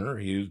governor.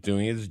 He was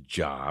doing his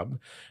job,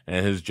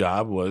 and his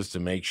job was to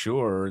make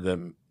sure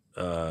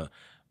that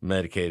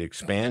Medicaid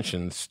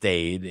expansion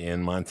stayed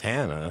in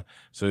Montana.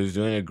 So he was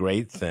doing a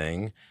great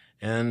thing.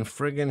 And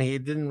friggin' he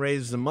didn't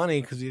raise the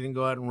money because he didn't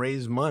go out and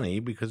raise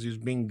money because he was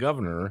being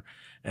governor.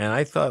 And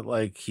I thought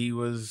like he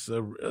was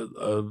a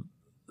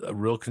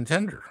real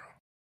contender.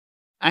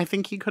 I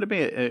think he could have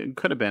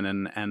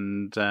been,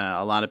 and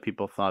a lot of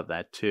people thought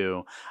that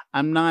too.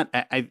 I'm not.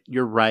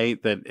 You're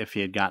right that if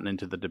he had gotten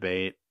into the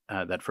debate,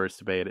 that first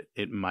debate,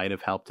 it might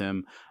have helped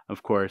him.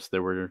 Of course,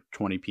 there were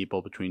 20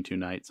 people between two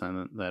nights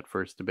on that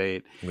first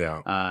debate.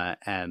 Yeah.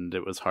 And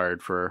it was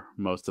hard for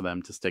most of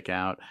them to stick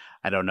out.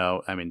 I don't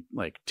know. I mean,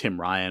 like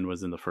Tim Ryan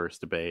was in the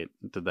first debate.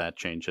 Did that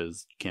change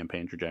his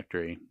campaign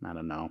trajectory? I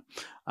don't know.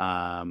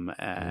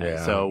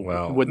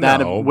 Would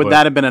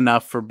that have been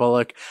enough for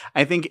Bullock?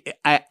 I think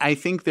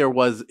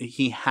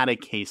he had a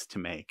case to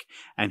make,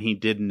 and he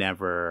did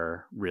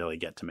never really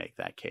get to make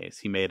that case.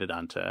 He made it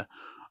onto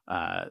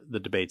the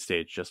debate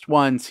stage just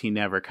once. He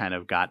never kind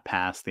of got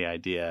past the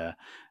idea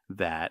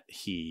that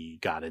he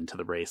got into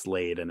the race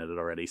late and it had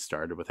already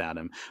started without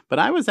him. But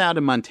I was out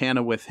in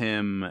Montana with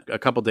him a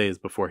couple days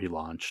before he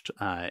launched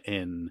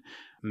in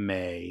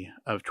May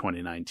of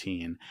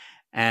 2019.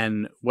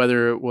 And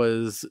whether it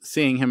was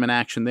seeing him in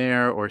action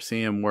there or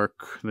seeing him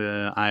work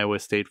the Iowa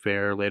State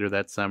Fair later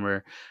that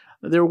summer,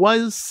 there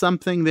was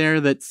something there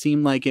that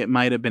seemed like it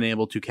might have been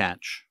able to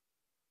catch,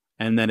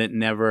 and then it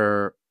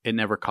never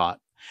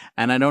caught.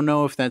 And I don't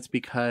know if that's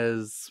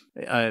because,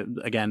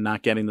 again,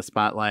 not getting the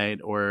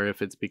spotlight, or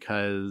if it's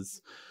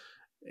because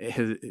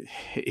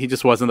he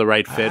just wasn't the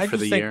right fit for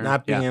the year. I think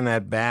not being in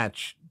that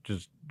batch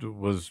just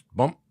was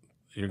bump.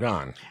 You're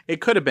gone. It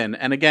could have been.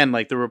 And again,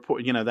 like the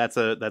report, that's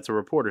a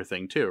reporter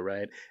thing too,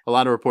 right? A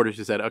lot of reporters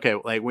who said, okay,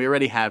 like we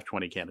already have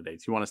 20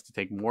 candidates. You want us to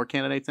take more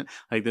candidates in?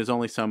 Like there's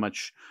only so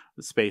much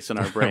space in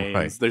our brains.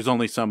 Right. There's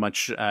only so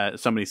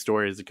many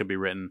stories that could be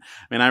written.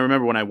 I mean, I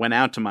remember when I went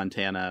out to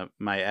Montana,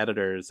 my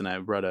editors, and I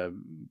wrote a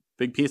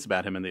big piece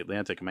about him in the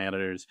Atlantic, and my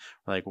editors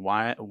were like,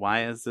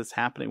 why is this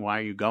happening? Why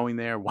are you going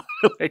there?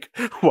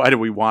 Why do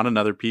we want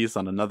another piece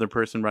on another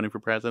person running for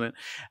president?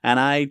 And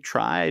I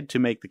tried to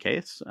make the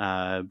case,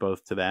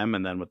 both to them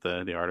and then with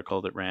the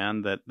article that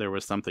ran, that there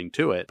was something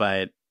to it.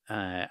 But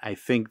I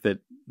think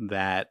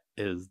that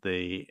is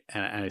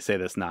and I say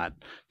this not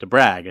to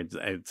brag,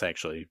 it's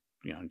actually,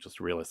 just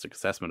a realistic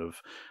assessment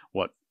of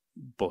what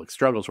Bullock's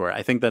struggles were.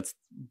 I think that's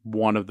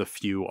one of the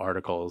few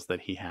articles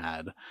that he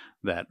had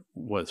that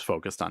was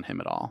focused on him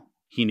at all.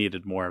 He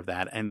needed more of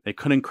that, and they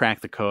couldn't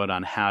crack the code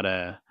on how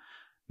to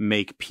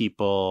make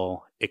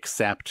people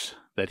accept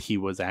that he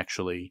was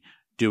actually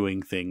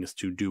doing things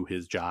to do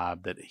his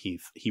job, that he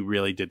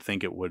really did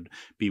think it would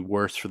be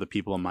worse for the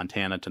people in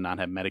Montana to not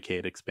have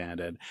Medicaid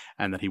expanded,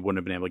 and that he wouldn't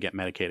have been able to get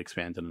Medicaid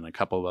expanded and a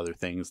couple of other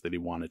things that he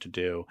wanted to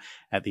do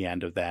at the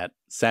end of that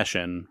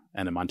session.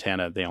 And in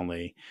Montana, they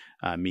only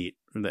meet.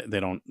 They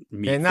don't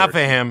meet. Hey, not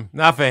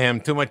for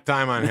him. Too much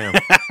time on him.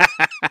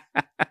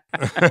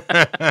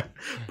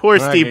 Poor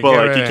Steve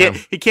Bullock.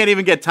 He can't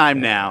even get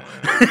time now.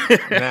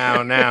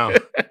 now.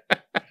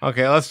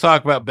 Okay, let's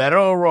talk about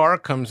Beto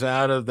O'Rourke. Comes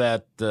out of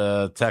that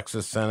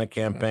Texas Senate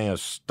campaign a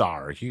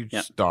huge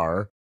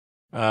star.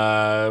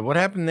 What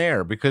happened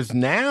there? Because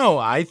now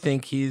I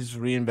think he's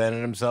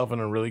reinvented himself in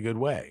a really good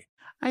way.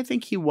 I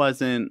think he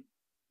wasn't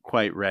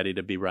quite ready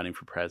to be running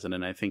for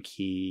president. I think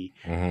he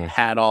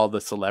had all the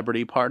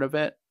celebrity part of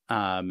it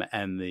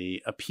and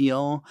the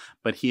appeal,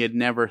 but he had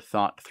never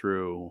thought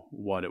through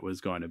what it was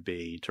going to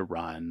be to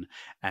run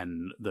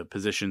and the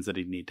positions that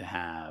he'd need to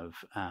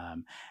have.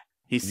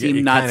 He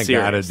seemed not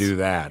serious. Got to do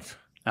that.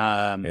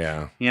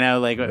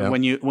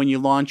 When you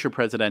launch your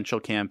presidential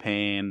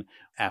campaign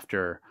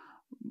after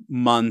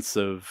months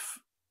of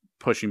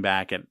pushing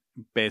back at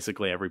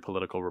basically every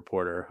political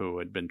reporter who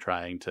had been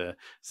trying to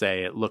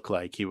say it looked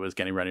like he was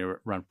getting ready to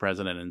run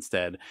president.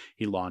 Instead,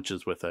 he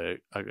launches with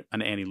an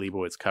Annie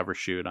Leibovitz cover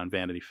shoot on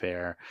Vanity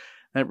Fair.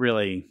 That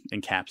really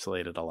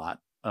encapsulated a lot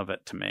of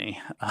it to me.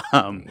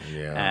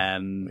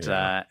 And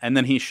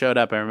then he showed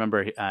up. I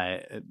remember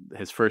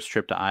his first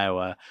trip to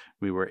Iowa.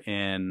 We were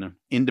in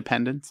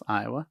Independence,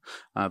 Iowa,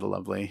 the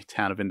lovely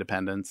town of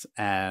Independence.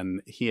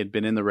 And he had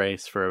been in the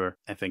race for,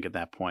 I think at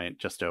that point,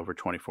 just over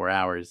 24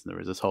 hours. There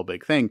was this whole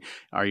big thing.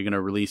 Are you going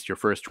to release your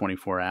first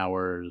 24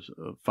 hours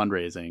of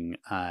fundraising?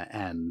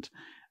 And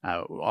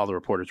all the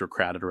reporters were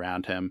crowded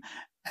around him.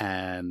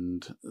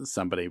 And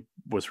somebody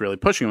was really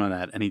pushing him on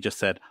that. And he just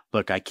said,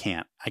 look, I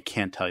can't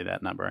tell you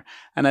that number.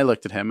 And I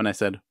looked at him and I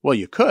said, well,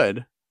 you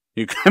could.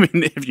 I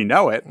mean, if you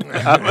know it.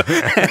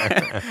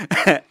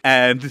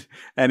 And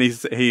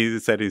he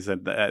said,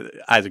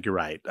 Isaac, you're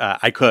right.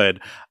 I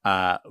could,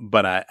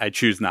 but I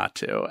choose not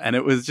to. And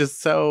it was just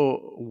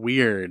so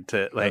weird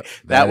to like,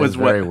 that was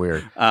very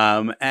weird.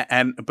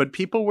 But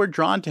people were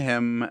drawn to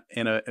him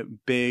in a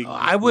big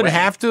I would way.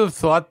 have to have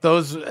thought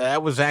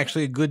that was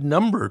actually a good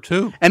number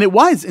too. And it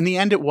was, in the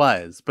end it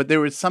was, but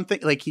there was something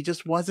like, he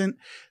just wasn't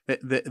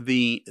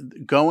the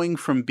going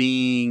from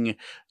being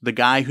the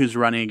guy who's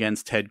running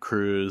against Ted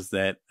Cruz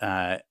that,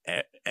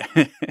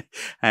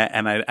 and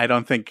I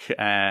don't think,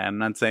 I'm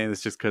not saying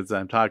this just because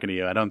I'm talking to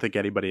you. I don't think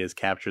anybody has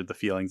captured the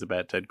feelings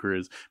about Ted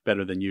Cruz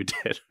better than you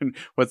did.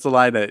 What's the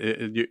line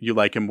that you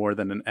like him more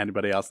than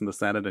anybody else in the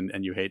Senate,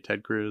 and you hate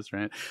Ted Cruz,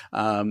 right?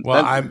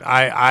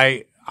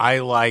 I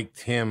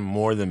liked him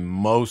more than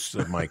most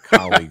of my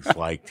colleagues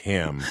liked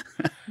him,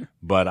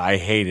 but I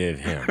hated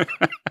him.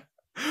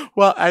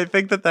 Well, I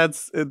think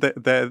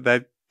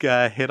that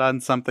hit on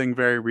something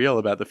very real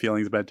about the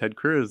feelings about Ted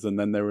Cruz. And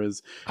then there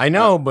was... I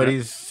know, but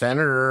he's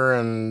senator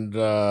and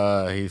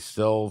he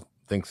still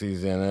thinks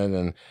he's in it.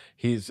 And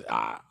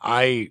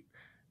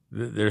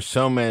there's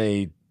so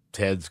many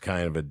Ted's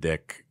kind of a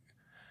dick,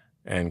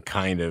 and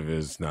kind of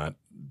is not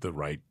the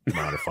right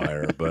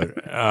modifier, but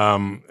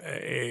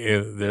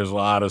there's a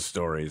lot of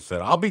stories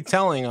that I'll be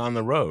telling on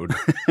the road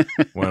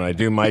when I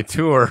do my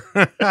tour.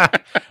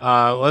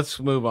 Let's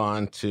move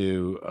on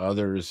to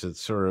others that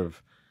sort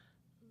of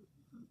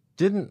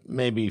didn't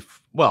maybe,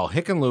 well,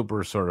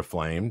 Hickenlooper sort of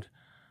flamed.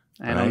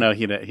 I don't know.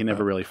 He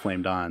never really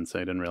flamed on, so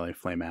he didn't really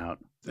flame out.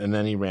 And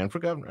then he ran for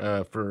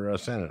governor, for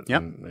Senate.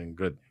 Yep. And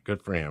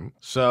good for him.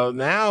 So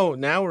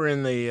now we're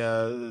in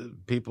the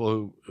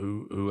people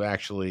who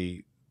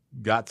actually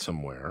got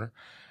somewhere.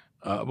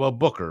 Well,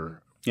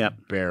 Booker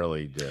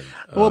barely did.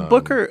 Well,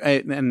 Booker,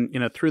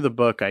 and through the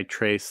book, I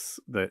trace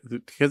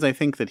because I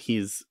think that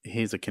he's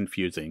a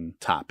confusing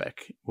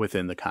topic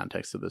within the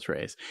context of this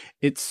race.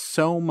 It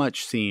so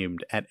much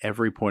seemed at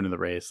every point in the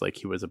race like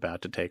he was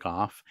about to take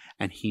off,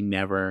 and he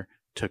never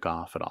took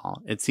off at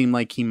all. It seemed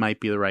like he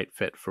might be the right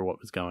fit for what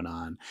was going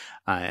on.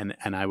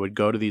 And I would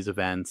go to these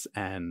events,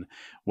 and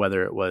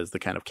whether it was the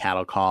kind of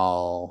cattle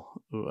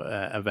call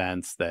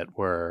events that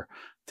were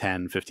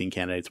 10, 15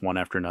 candidates, one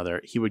after another,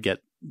 he would get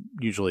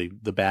usually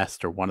the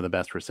best or one of the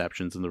best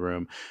receptions in the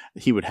room.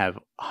 He would have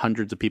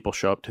hundreds of people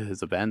show up to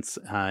his events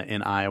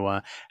in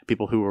Iowa,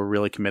 people who were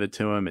really committed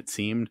to him, it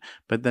seemed,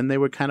 but then they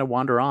would kind of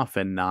wander off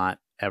and not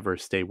ever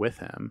stay with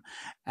him.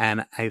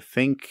 And I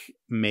think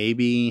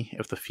maybe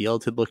if the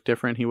field had looked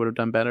different, he would have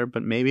done better,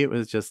 but maybe it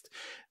was just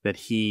that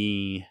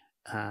he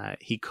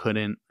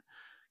couldn't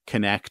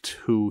connect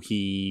who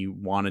he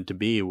wanted to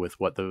be with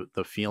what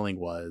the feeling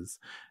was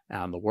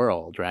out in the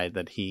world, right?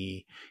 That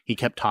he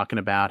kept talking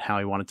about how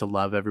he wanted to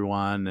love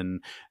everyone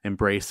and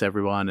embrace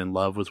everyone, and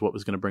love was what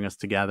was going to bring us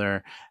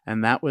together.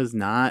 And that was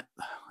not,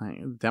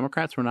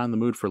 Democrats were not in the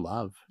mood for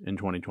love in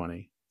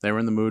 2020. They were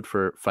in the mood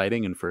for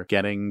fighting and for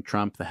getting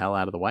Trump the hell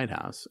out of the White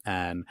House.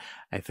 And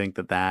I think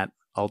that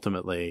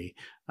ultimately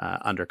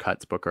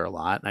undercuts Booker a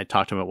lot. And I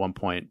talked to him at one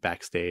point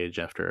backstage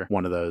after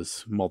one of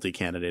those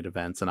multi-candidate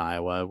events in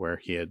Iowa where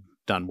he had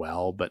done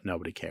well, but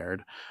nobody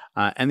cared.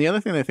 And the other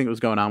thing I think was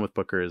going on with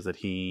Booker is that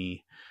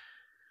he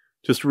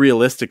just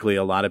realistically,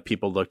 a lot of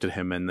people looked at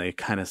him and they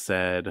kind of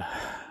said,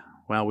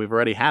 well, we've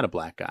already had a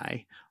black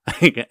guy.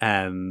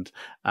 And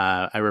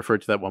I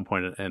referred to that one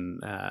point in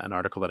an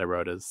article that I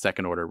wrote as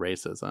second order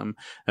racism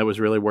that was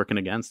really working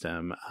against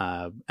him.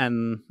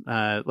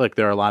 Look,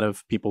 there are a lot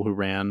of people who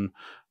ran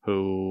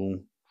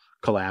who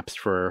collapsed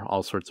for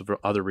all sorts of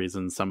other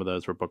reasons. Some of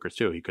those were Booker's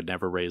too. He could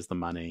never raise the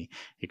money.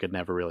 He could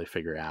never really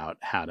figure out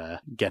how to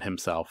get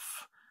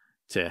himself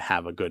to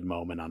have a good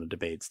moment on a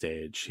debate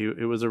stage.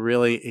 It was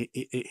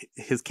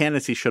his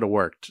candidacy should have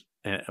worked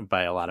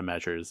by a lot of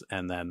measures,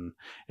 and then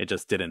it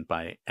just didn't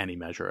by any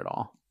measure at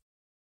all.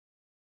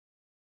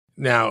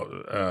 Now,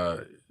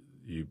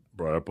 you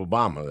brought up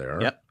Obama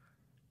there. Yep.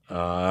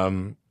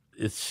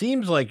 It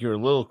seems like you're a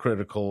little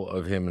critical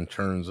of him in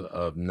terms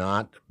of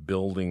not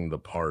building the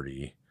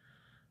party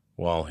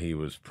while he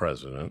was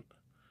president.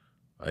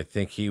 I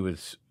think he would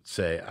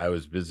say, I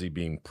was busy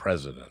being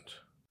president.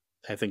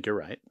 I think you're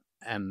right.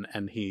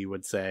 And he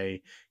would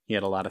say he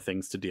had a lot of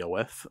things to deal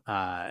with,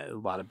 a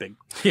lot of big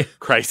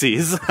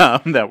crises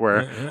that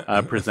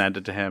were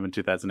presented to him in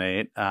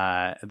 2008.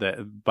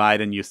 That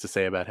Biden used to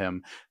say about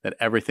him that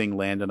everything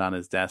landed on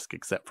his desk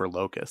except for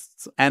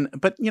locusts.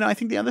 But I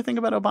think the other thing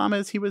about Obama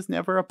is he was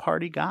never a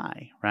party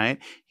guy, right?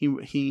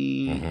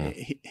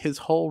 His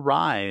whole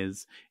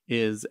rise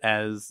is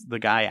as the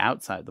guy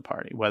outside the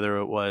party, whether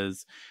it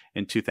was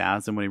in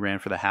 2000 when he ran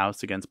for the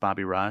House against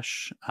Bobby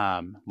Rush,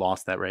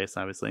 lost that race,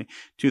 obviously.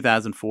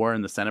 2004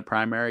 in the Senate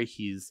primary,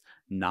 he's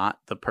not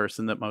the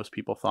person that most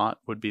people thought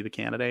would be the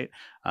candidate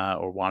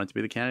or wanted to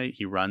be the candidate.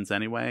 He runs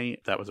anyway.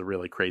 That was a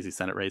really crazy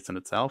Senate race in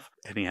itself,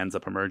 and he ends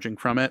up emerging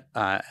from it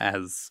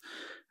as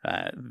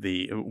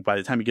by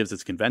the time he gives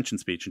his convention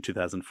speech in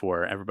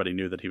 2004, everybody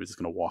knew that he was just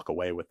going to walk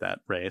away with that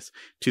race.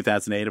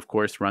 2008, of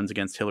course, runs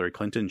against Hillary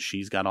Clinton.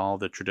 She's got all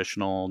the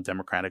traditional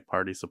Democratic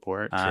Party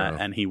support,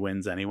 and he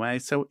wins anyway.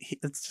 So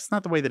it's just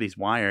not the way that he's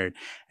wired,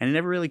 and he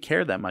never really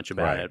cared that much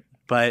about it.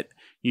 But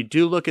you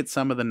do look at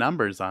some of the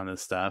numbers on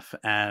this stuff,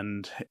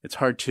 and it's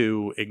hard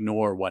to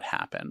ignore what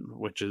happened,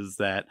 which is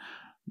that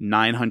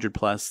 900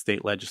 plus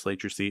state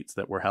legislature seats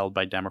that were held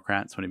by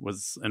Democrats when he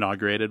was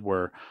inaugurated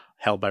were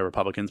held by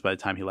Republicans by the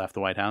time he left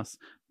the White House.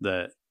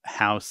 The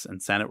House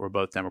and Senate were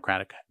both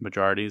Democratic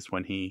majorities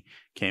when he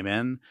came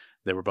in.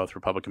 They were both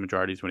Republican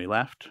majorities when he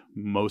left.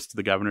 Most of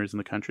the governors in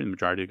the country, the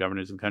majority of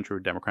governors in the country, were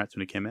Democrats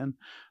when he came in.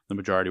 The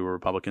majority were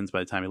Republicans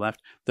by the time he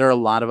left. There are a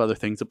lot of other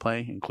things at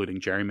play,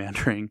 including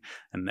gerrymandering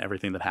and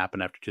everything that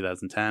happened after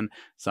 2010.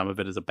 Some of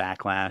it is a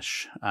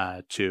backlash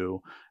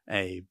to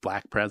a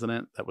black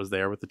president that was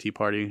there with the Tea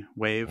Party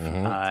wave.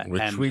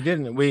 Which we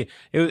didn't.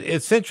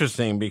 It's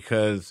interesting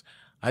because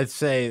I'd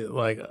say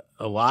like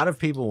a lot of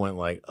people went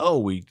like, oh,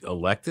 we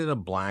elected a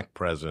black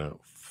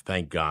president.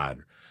 Thank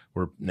God.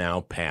 We're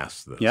now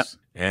past this. Yep.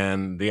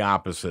 And the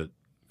opposite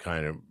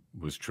kind of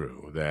was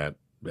true.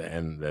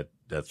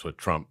 That's what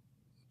Trump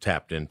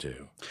tapped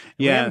into.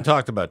 We haven't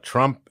talked about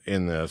Trump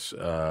in this,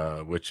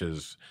 which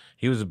is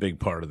he was a big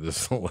part of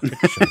this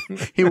election.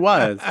 He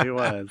was.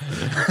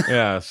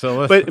 Yeah.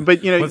 So,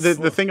 but you know,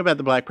 the thing about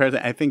the black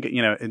president, I think,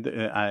 you know,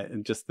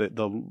 just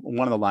the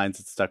one of the lines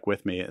that stuck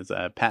with me is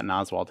Patton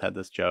Oswalt had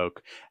this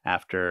joke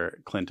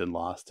after Clinton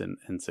lost in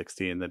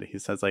 2016 that he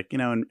says, like, you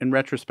know, in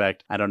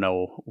retrospect, I don't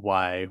know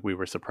why we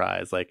were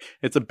surprised. Like,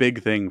 it's a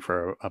big thing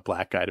for a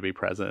black guy to be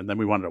president, and then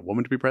we wanted a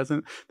woman to be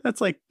president.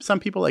 That's like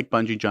some people like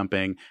bungee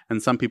jumping,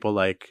 and some people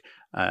like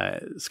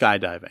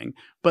skydiving,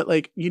 but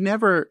like you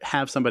never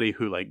have somebody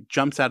who like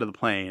jumps out of the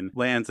plane,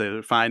 lands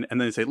there, fine,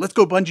 and then they say, let's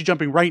go bungee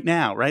jumping right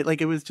now, right?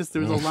 Like it was just,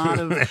 there was a lot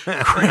of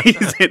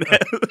craziness,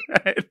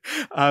 right?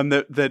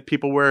 That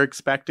people were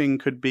expecting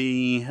could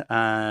be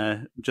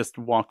just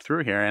walked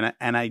through here.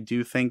 And I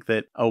do think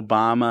that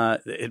Obama,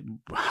 it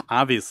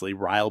obviously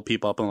riled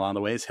people up in a lot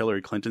of ways.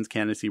 Hillary Clinton's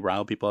candidacy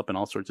riled people up in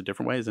all sorts of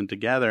different ways. And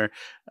together,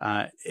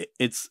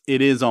 it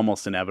is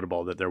almost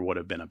inevitable that there would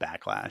have been a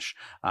backlash.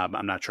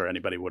 I'm not sure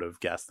anybody would have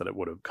guessed that it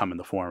would have come in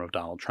the form of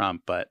Donald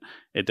Trump, but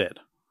it did.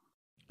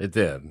 It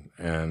did.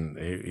 And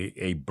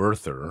a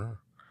birther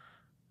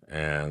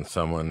and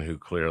someone who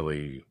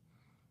clearly,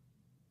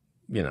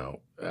 you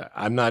know,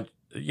 I'm not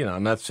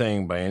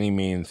saying by any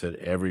means that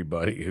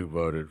everybody who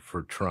voted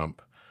for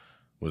Trump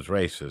was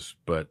racist,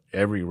 but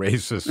every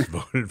racist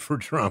voted for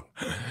Trump,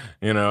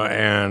 you know,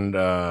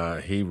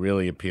 and he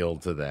really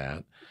appealed to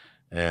that.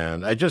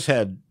 And I just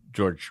had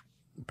George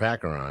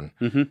Packer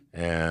on,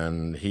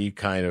 and he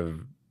kind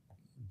of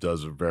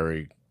does a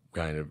very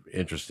kind of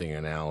interesting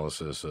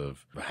analysis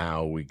of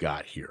how we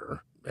got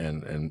here.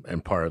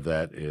 And part of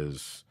that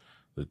is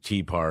the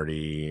Tea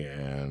Party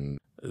and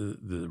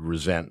the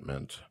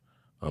resentment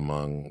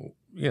among,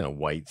 you know,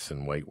 whites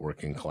and white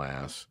working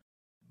class,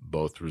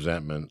 both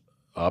resentment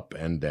up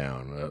and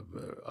down,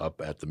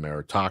 up at the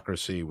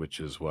meritocracy, which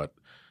is what,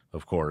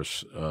 of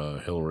course,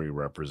 Hillary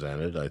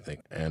represented, I think,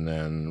 and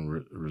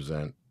then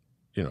resent,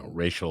 you know,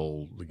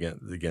 racial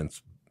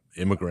against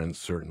immigrants,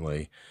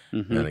 certainly,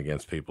 and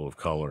against people of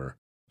color.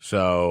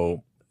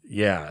 So,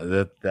 yeah,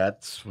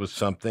 that was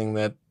something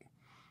that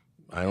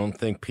I don't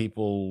think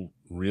people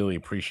really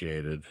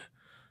appreciated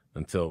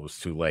until it was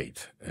too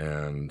late.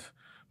 And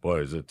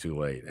boy, is it too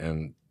late.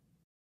 And,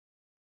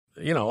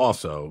 you know,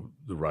 also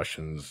the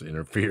Russians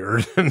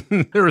interfered.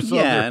 And there was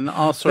and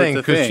all sorts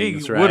of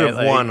things, she right? would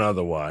have won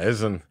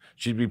otherwise, and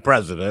she'd be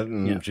president,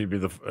 and she'd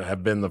be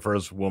have been the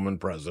first woman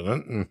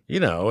president, and you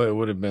know it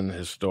would have been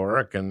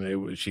historic.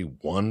 And she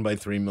won by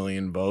 3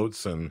 million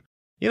votes, and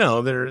you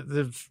know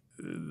there's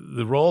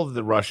the role that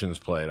the Russians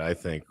played, I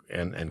think,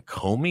 and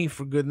Comey,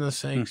 for goodness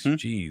sakes,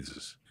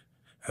 Jesus.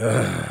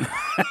 Okay.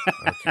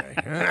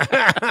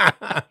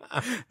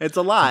 It's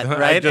a lot,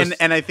 right?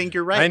 And I think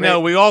you're right. I know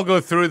we all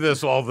go through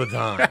this all the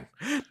time.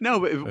 No,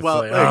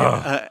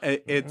 but,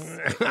 it's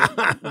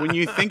when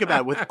you think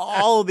about it, with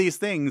all these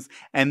things,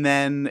 and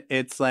then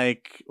it's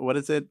like, what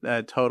is it?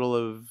 A total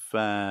of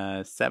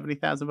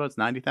 70,000 votes,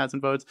 90,000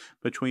 votes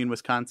between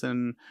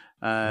Wisconsin.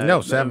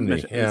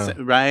 70, yeah.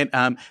 Right.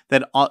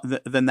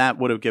 Then that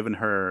would have given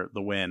her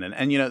the win,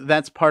 and you know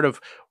that's part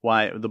of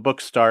why the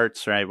book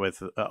starts right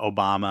with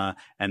Obama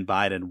and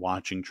Biden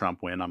watching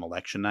Trump win on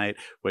election night,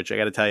 which I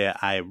got to tell you,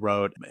 I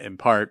wrote in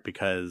part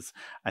because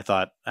I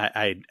thought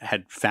I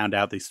had found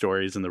out these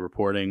stories in the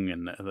reporting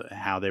and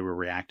how they were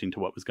reacting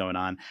to what was going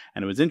on,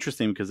 and it was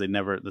interesting because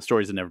the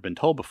stories had never been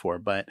told before.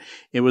 But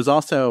it was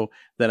also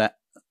that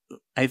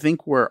I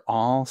think we're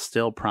all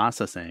still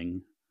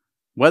processing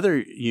whether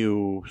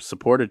you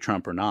supported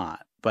Trump or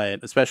not,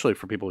 but especially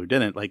for people who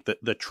didn't, like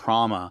the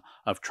trauma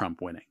of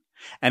Trump winning.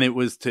 And it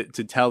was to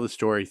tell the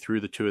story through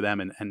the two of them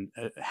and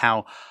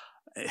how,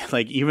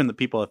 like, even the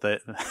people at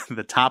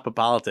the top of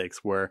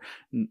politics were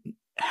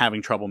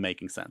having trouble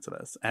making sense of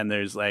this. And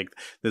there's like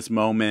this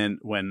moment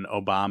when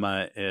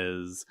Obama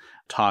is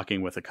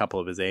talking with a couple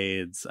of his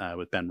aides,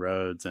 with Ben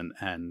Rhodes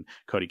and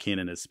Cody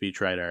Keenan, his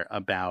speechwriter,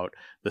 about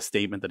the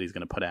statement that he's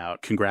going to put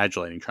out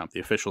congratulating Trump,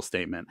 the official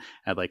statement,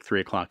 at like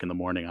 3:00 in the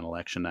morning on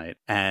election night.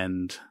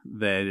 And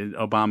then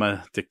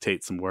Obama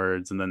dictates some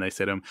words, and then they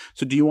say to him,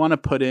 so do you want to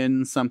put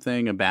in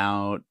something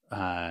about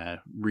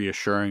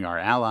reassuring our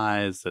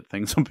allies that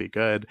things will be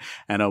good?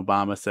 And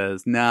Obama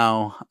says,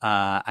 no,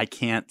 I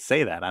can't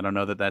say that. I don't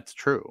know that that's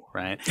true,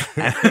 right?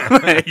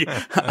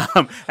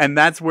 And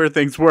that's where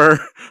things were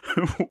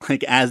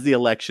like as the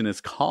election is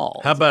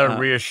called. How about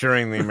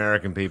reassuring the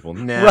American people?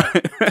 Nah,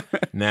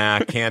 nah,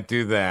 can't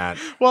do that.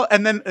 Well,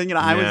 and then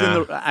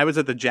I was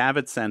at the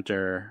Javits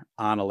Center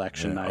on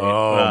election night.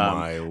 Oh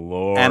my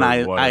Lord!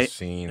 And what a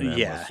scene!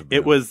 That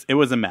it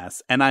was a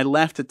mess. And I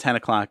left at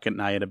 10:00 at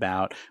night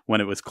about when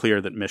it was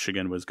clear that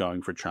Michigan was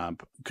going for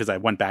Trump, because I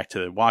went back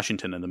to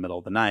Washington in the middle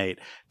of the night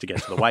to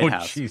get to the White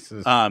House.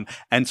 Jesus.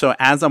 And so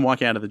as I'm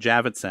walking out of the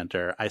Javits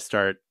Center, I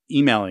start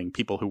emailing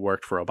people who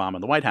worked for Obama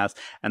in the White House,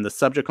 and the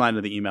subject line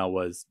of the email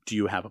was, "Do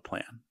you have a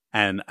plan?"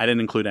 And I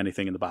didn't include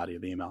anything in the body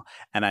of the email.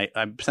 And I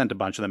sent a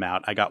bunch of them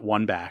out. I got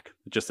one back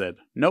that just said,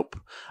 nope.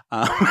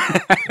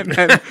 And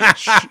then,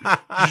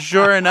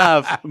 sure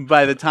enough,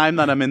 by the time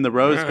that I'm in the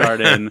Rose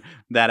Garden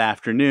that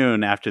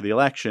afternoon after the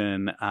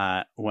election,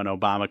 when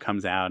Obama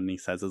comes out and he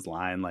says his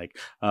line, like,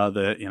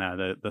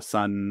 the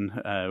sun,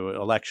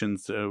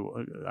 elections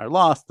are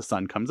lost, the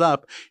sun comes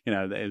up,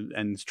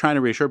 and he's trying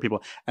to reassure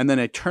people. And then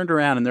I turned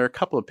around, and there are a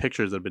couple of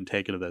pictures that have been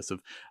taken of this, of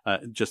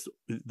just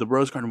the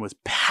Rose Garden was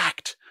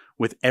packed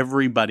with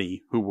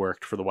everybody who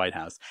worked for the White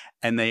House.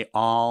 And they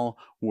all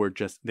were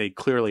they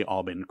clearly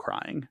all been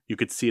crying. You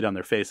could see it on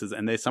their faces.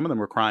 And some of them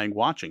were crying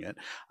watching it.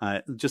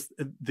 I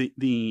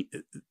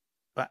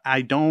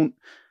don't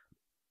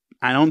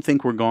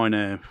think we're going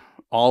to,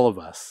 all of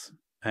us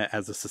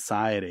as a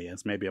society,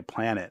 as maybe a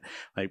planet,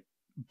 like,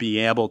 be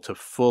able to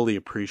fully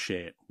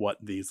appreciate what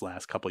these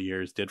last couple of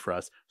years did for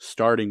us,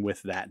 starting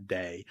with that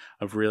day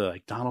of really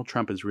like, Donald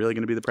Trump is really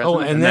going to be the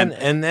president. Oh,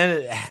 and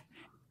then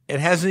it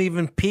hasn't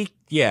even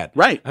peaked yet.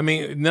 Right. I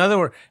mean, in other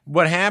words,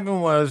 what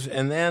happened was,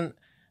 and then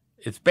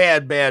it's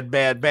bad.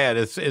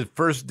 It's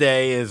first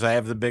day is I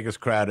have the biggest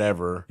crowd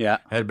ever. Yeah.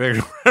 Had a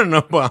bigger crowd than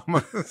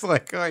Obama. It's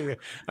like, are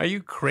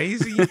you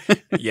crazy?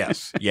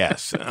 Yes.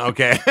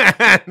 Okay.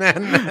 And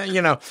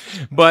then,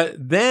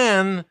 but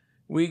then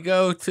we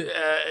go to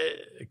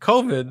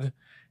COVID,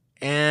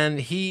 and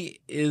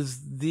he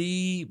is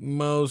the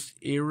most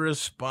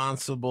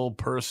irresponsible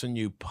person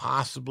you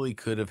possibly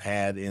could have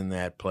had in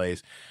that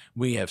place.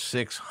 We have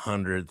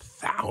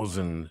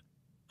 600,000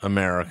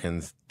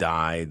 Americans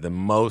die, the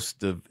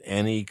most of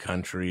any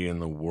country in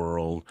the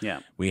world. Yeah.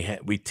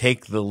 We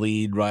take the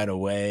lead right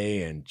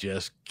away and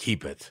just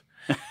keep it.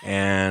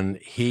 And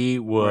he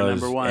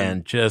was, number one.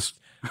 and just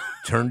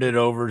turned it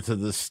over to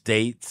the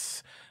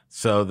states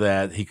so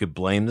that he could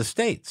blame the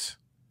states.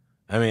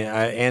 I mean,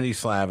 Andy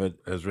Slavitt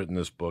has written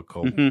this book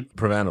called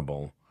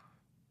Preventable.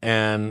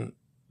 And,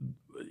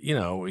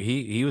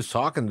 he was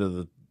talking to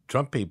the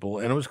Trump people,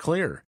 and it was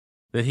clear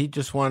that he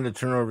just wanted to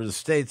turn over the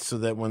states so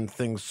that when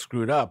things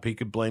screwed up, he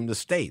could blame the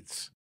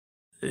states.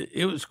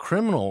 It was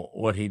criminal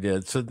what he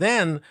did. So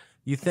then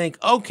you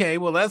think, okay,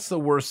 well, that's the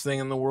worst thing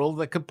in the world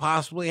that could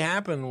possibly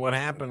happen. What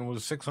happened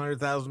was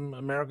 600,000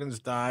 Americans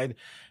died,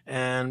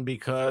 and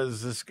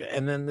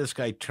then this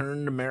guy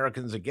turned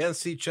Americans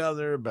against each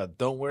other about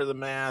don't wear the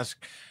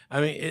mask. I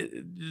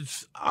mean,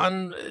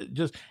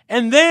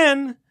 and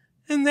then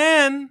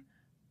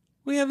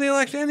we have the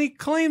election, and he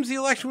claims the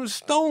election was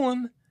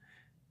stolen.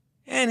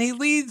 And he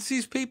leads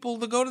these people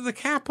to go to the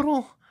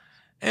Capitol,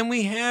 and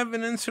we have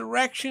an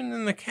insurrection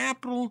in the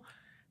Capitol.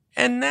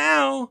 And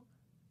now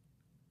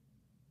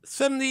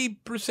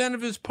 70%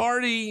 of his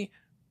party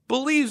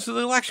believes that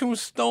the election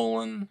was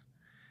stolen.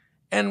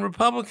 And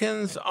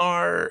Republicans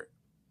are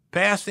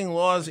passing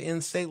laws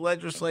in state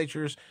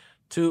legislatures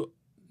to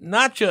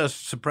not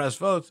just suppress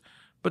votes,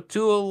 but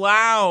to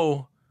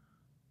allow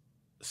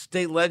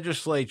state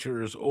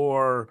legislatures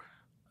or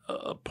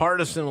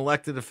partisan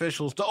elected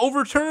officials to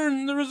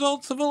overturn the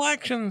results of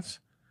elections.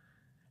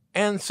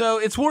 And so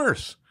it's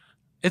worse.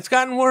 It's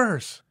gotten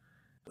worse.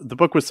 The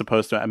book was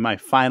supposed to, my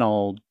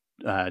final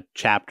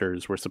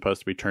chapters were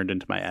supposed to be turned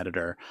into my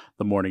editor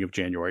the morning of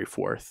January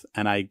 4th.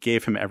 And I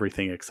gave him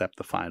everything except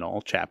the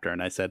final chapter.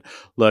 And I said,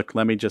 look,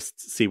 let me just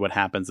see what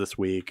happens this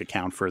week,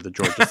 account for the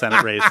Georgia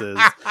Senate races.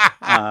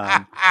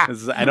 I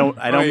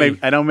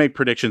don't make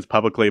predictions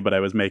publicly, but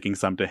I was making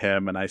some to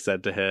him. And I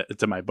said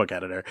to my book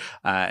editor,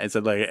 I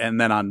said,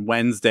 and then on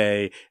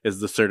Wednesday is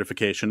the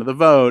certification of the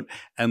vote.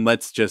 And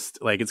let's just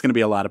it's going to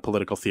be a lot of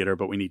political theater,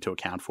 but we need to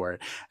account for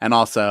it. And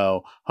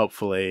also,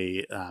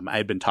 hopefully, I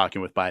had been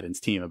talking with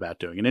Biden's team about about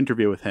doing an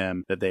interview with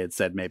him that they had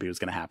said maybe it was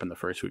going to happen the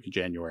first week of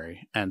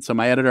January. And so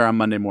my editor on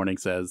Monday morning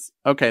says,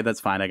 okay, that's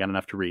fine. I got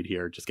enough to read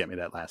here. Just get me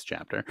that last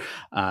chapter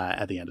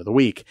at the end of the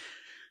week.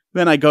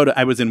 Then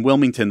I was in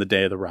Wilmington the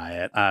day of the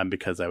riot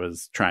because I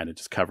was trying to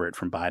just cover it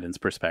from Biden's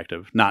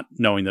perspective, not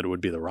knowing that it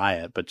would be the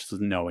riot, but just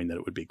knowing that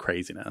it would be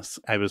craziness.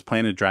 I was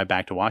planning to drive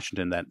back to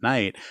Washington that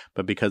night,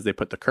 but because they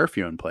put the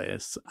curfew in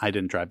place, I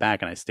didn't drive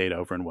back and I stayed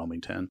over in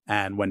Wilmington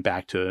and went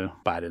back to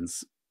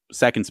Biden's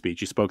second speech.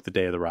 He spoke the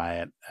day of the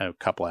riot a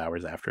couple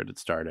hours after it had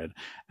started,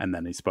 and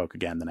then he spoke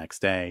again the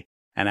next day.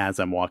 And as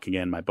I'm walking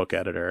in, my book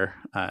editor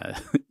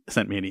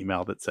sent me an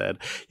email that said,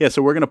 yeah,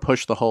 so we're going to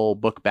push the whole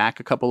book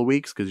back a couple of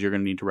weeks because you're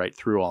going to need to write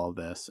through all of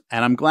this.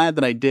 And I'm glad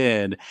that I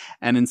did.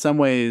 And in some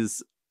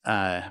ways,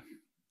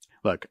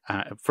 look,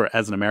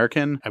 as an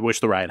American, I wish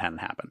the riot hadn't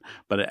happened.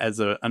 But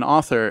as an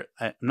author,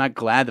 I'm not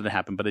glad that it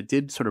happened, but it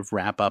did sort of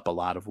wrap up a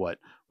lot of what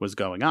was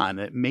going on.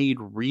 It made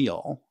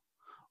real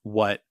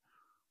what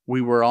we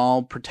were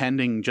all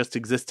pretending just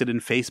existed in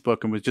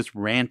Facebook and was just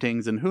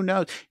rantings and who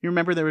knows. You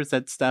remember there was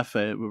that stuff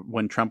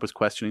when Trump was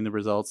questioning the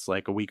results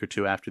like a week or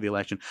two after the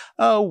election.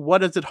 Oh, what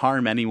does it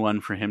harm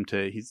anyone for him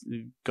to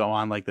go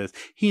on like this?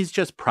 He's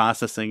just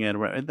processing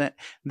it.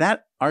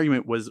 That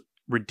argument was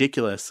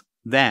ridiculous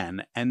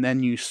then. And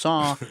then you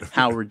saw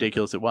how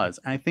ridiculous it was.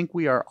 I think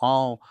we are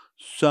all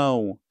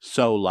so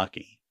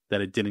lucky that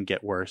it didn't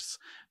get worse,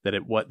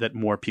 that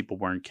more people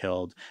weren't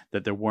killed,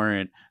 that there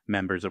weren't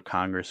members of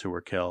Congress who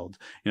were killed.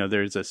 You know,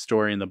 there's a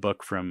story in the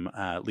book from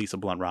Lisa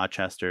Blunt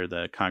Rochester,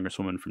 the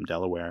congresswoman from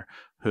Delaware,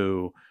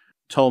 who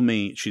told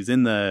me she's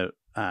in the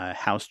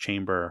House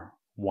chamber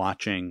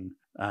watching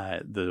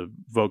the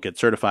vote get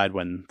certified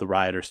when the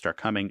rioters start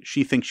coming.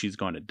 She thinks she's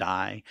going to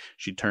die.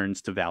 She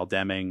turns to Val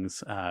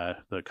Demings,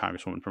 the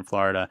congresswoman from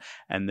Florida,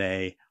 and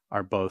they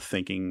are both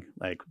thinking,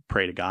 like,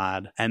 pray to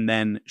God. And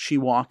then she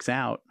walks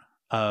out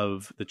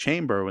of the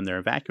chamber when they're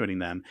evacuating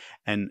them,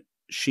 and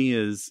she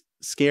is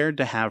scared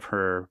to have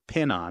her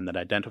pin on that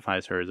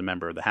identifies her as a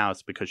member of the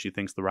House because she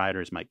thinks the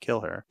rioters might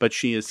kill her. But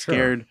she is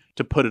scared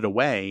to put it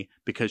away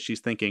because she's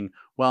thinking,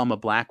 well, I'm a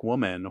black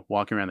woman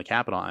walking around the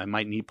Capitol. I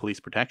might need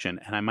police protection,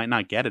 and I might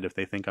not get it if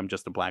they think I'm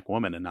just a black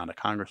woman and not a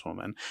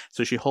congresswoman.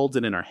 So she holds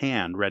it in her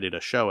hand, ready to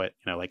show it,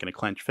 like in a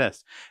clenched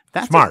fist.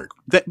 That's smart.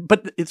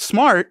 But it's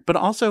smart, but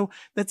also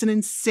that's an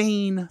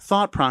insane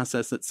thought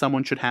process that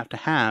someone should have to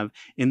have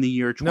in the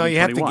year 2021. No, you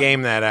have to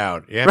game that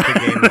out. You have to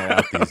game that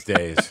out these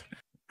days.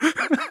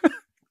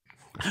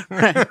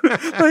 Right.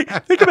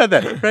 Like, think about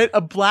that, right?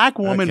 A black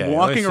woman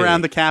walking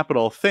around the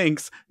Capitol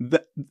thinks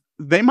that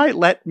they might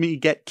let me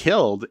get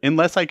killed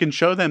unless I can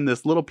show them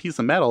this little piece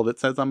of metal that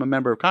says I'm a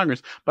member of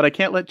Congress, but I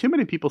can't let too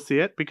many people see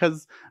it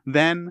because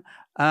then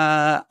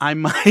I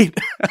might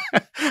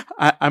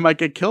I might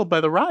get killed by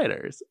the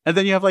rioters. And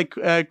then you have like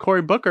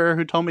Cory Booker,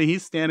 who told me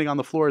he's standing on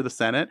the floor of the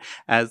Senate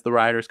as the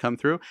rioters come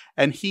through,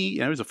 and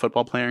he was a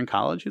football player in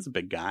college. He's a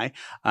big guy.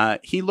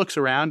 He looks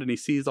around and he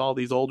sees all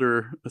these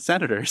older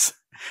senators,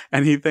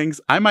 and he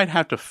thinks, I might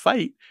have to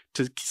fight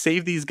to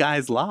save these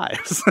guys'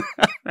 lives,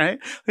 right?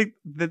 Like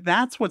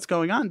that's what's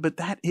going on. But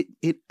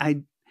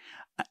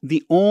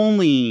the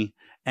only,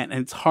 and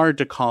it's hard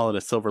to call it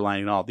a silver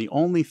lining at all. The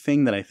only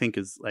thing that I think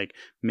is like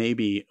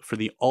maybe for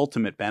the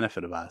ultimate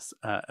benefit of us,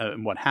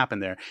 and what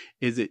happened there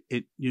is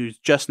there's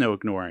just no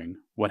ignoring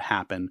what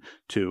happened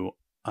to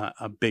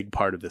a big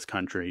part of this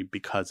country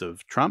because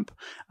of Trump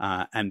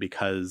and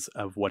because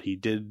of what he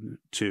did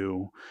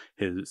to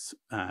his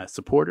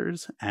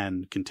supporters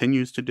and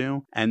continues to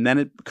do. And then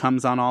it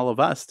comes on all of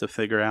us to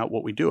figure out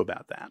what we do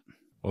about that.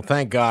 Well,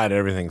 thank God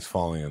everything's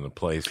falling into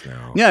place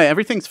now. Yeah,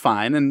 everything's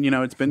fine. And,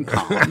 it's been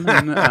calm.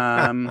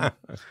 And,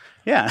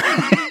 yeah.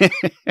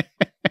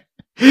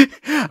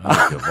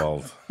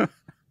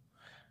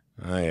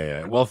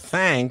 Yeah. Well,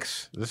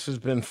 thanks. This has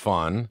been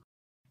fun.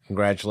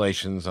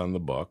 Congratulations on the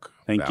book.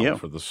 Thank you.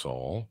 For the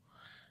Soul.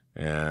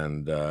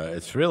 And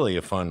it's really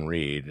a fun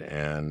read.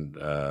 And,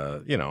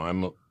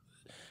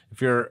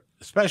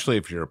 especially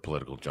if you're a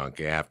political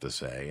junkie, I have to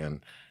say,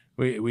 and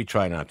we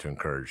try not to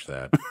encourage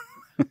that.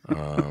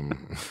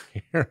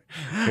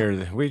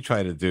 Here we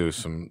try to do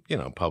some,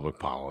 public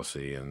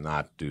policy and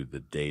not do the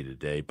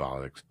day-to-day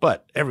politics.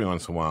 But every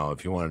once in a while,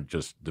 if you want to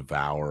just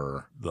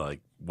devour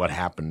like what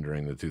happened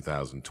during the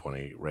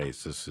 2020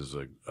 race, this is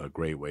a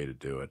great way to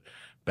do it.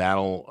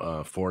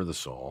 Battle for the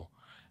Soul.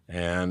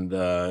 And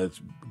it's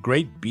a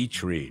great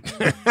beach read.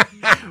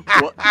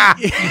 But,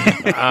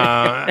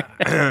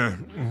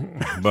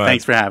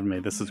 thanks for having me.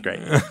 This is great.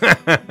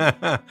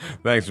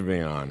 Thanks for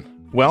being on.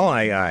 Well,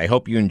 I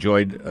hope you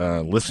enjoyed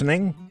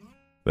listening.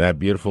 That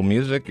beautiful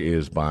music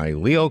is by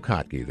Leo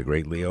Kottke, the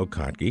great Leo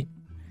Kottke.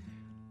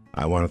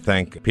 I want to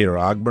thank Peter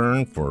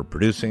Ogburn for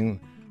producing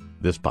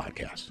this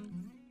podcast.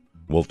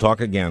 We'll talk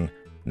again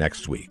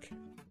next week.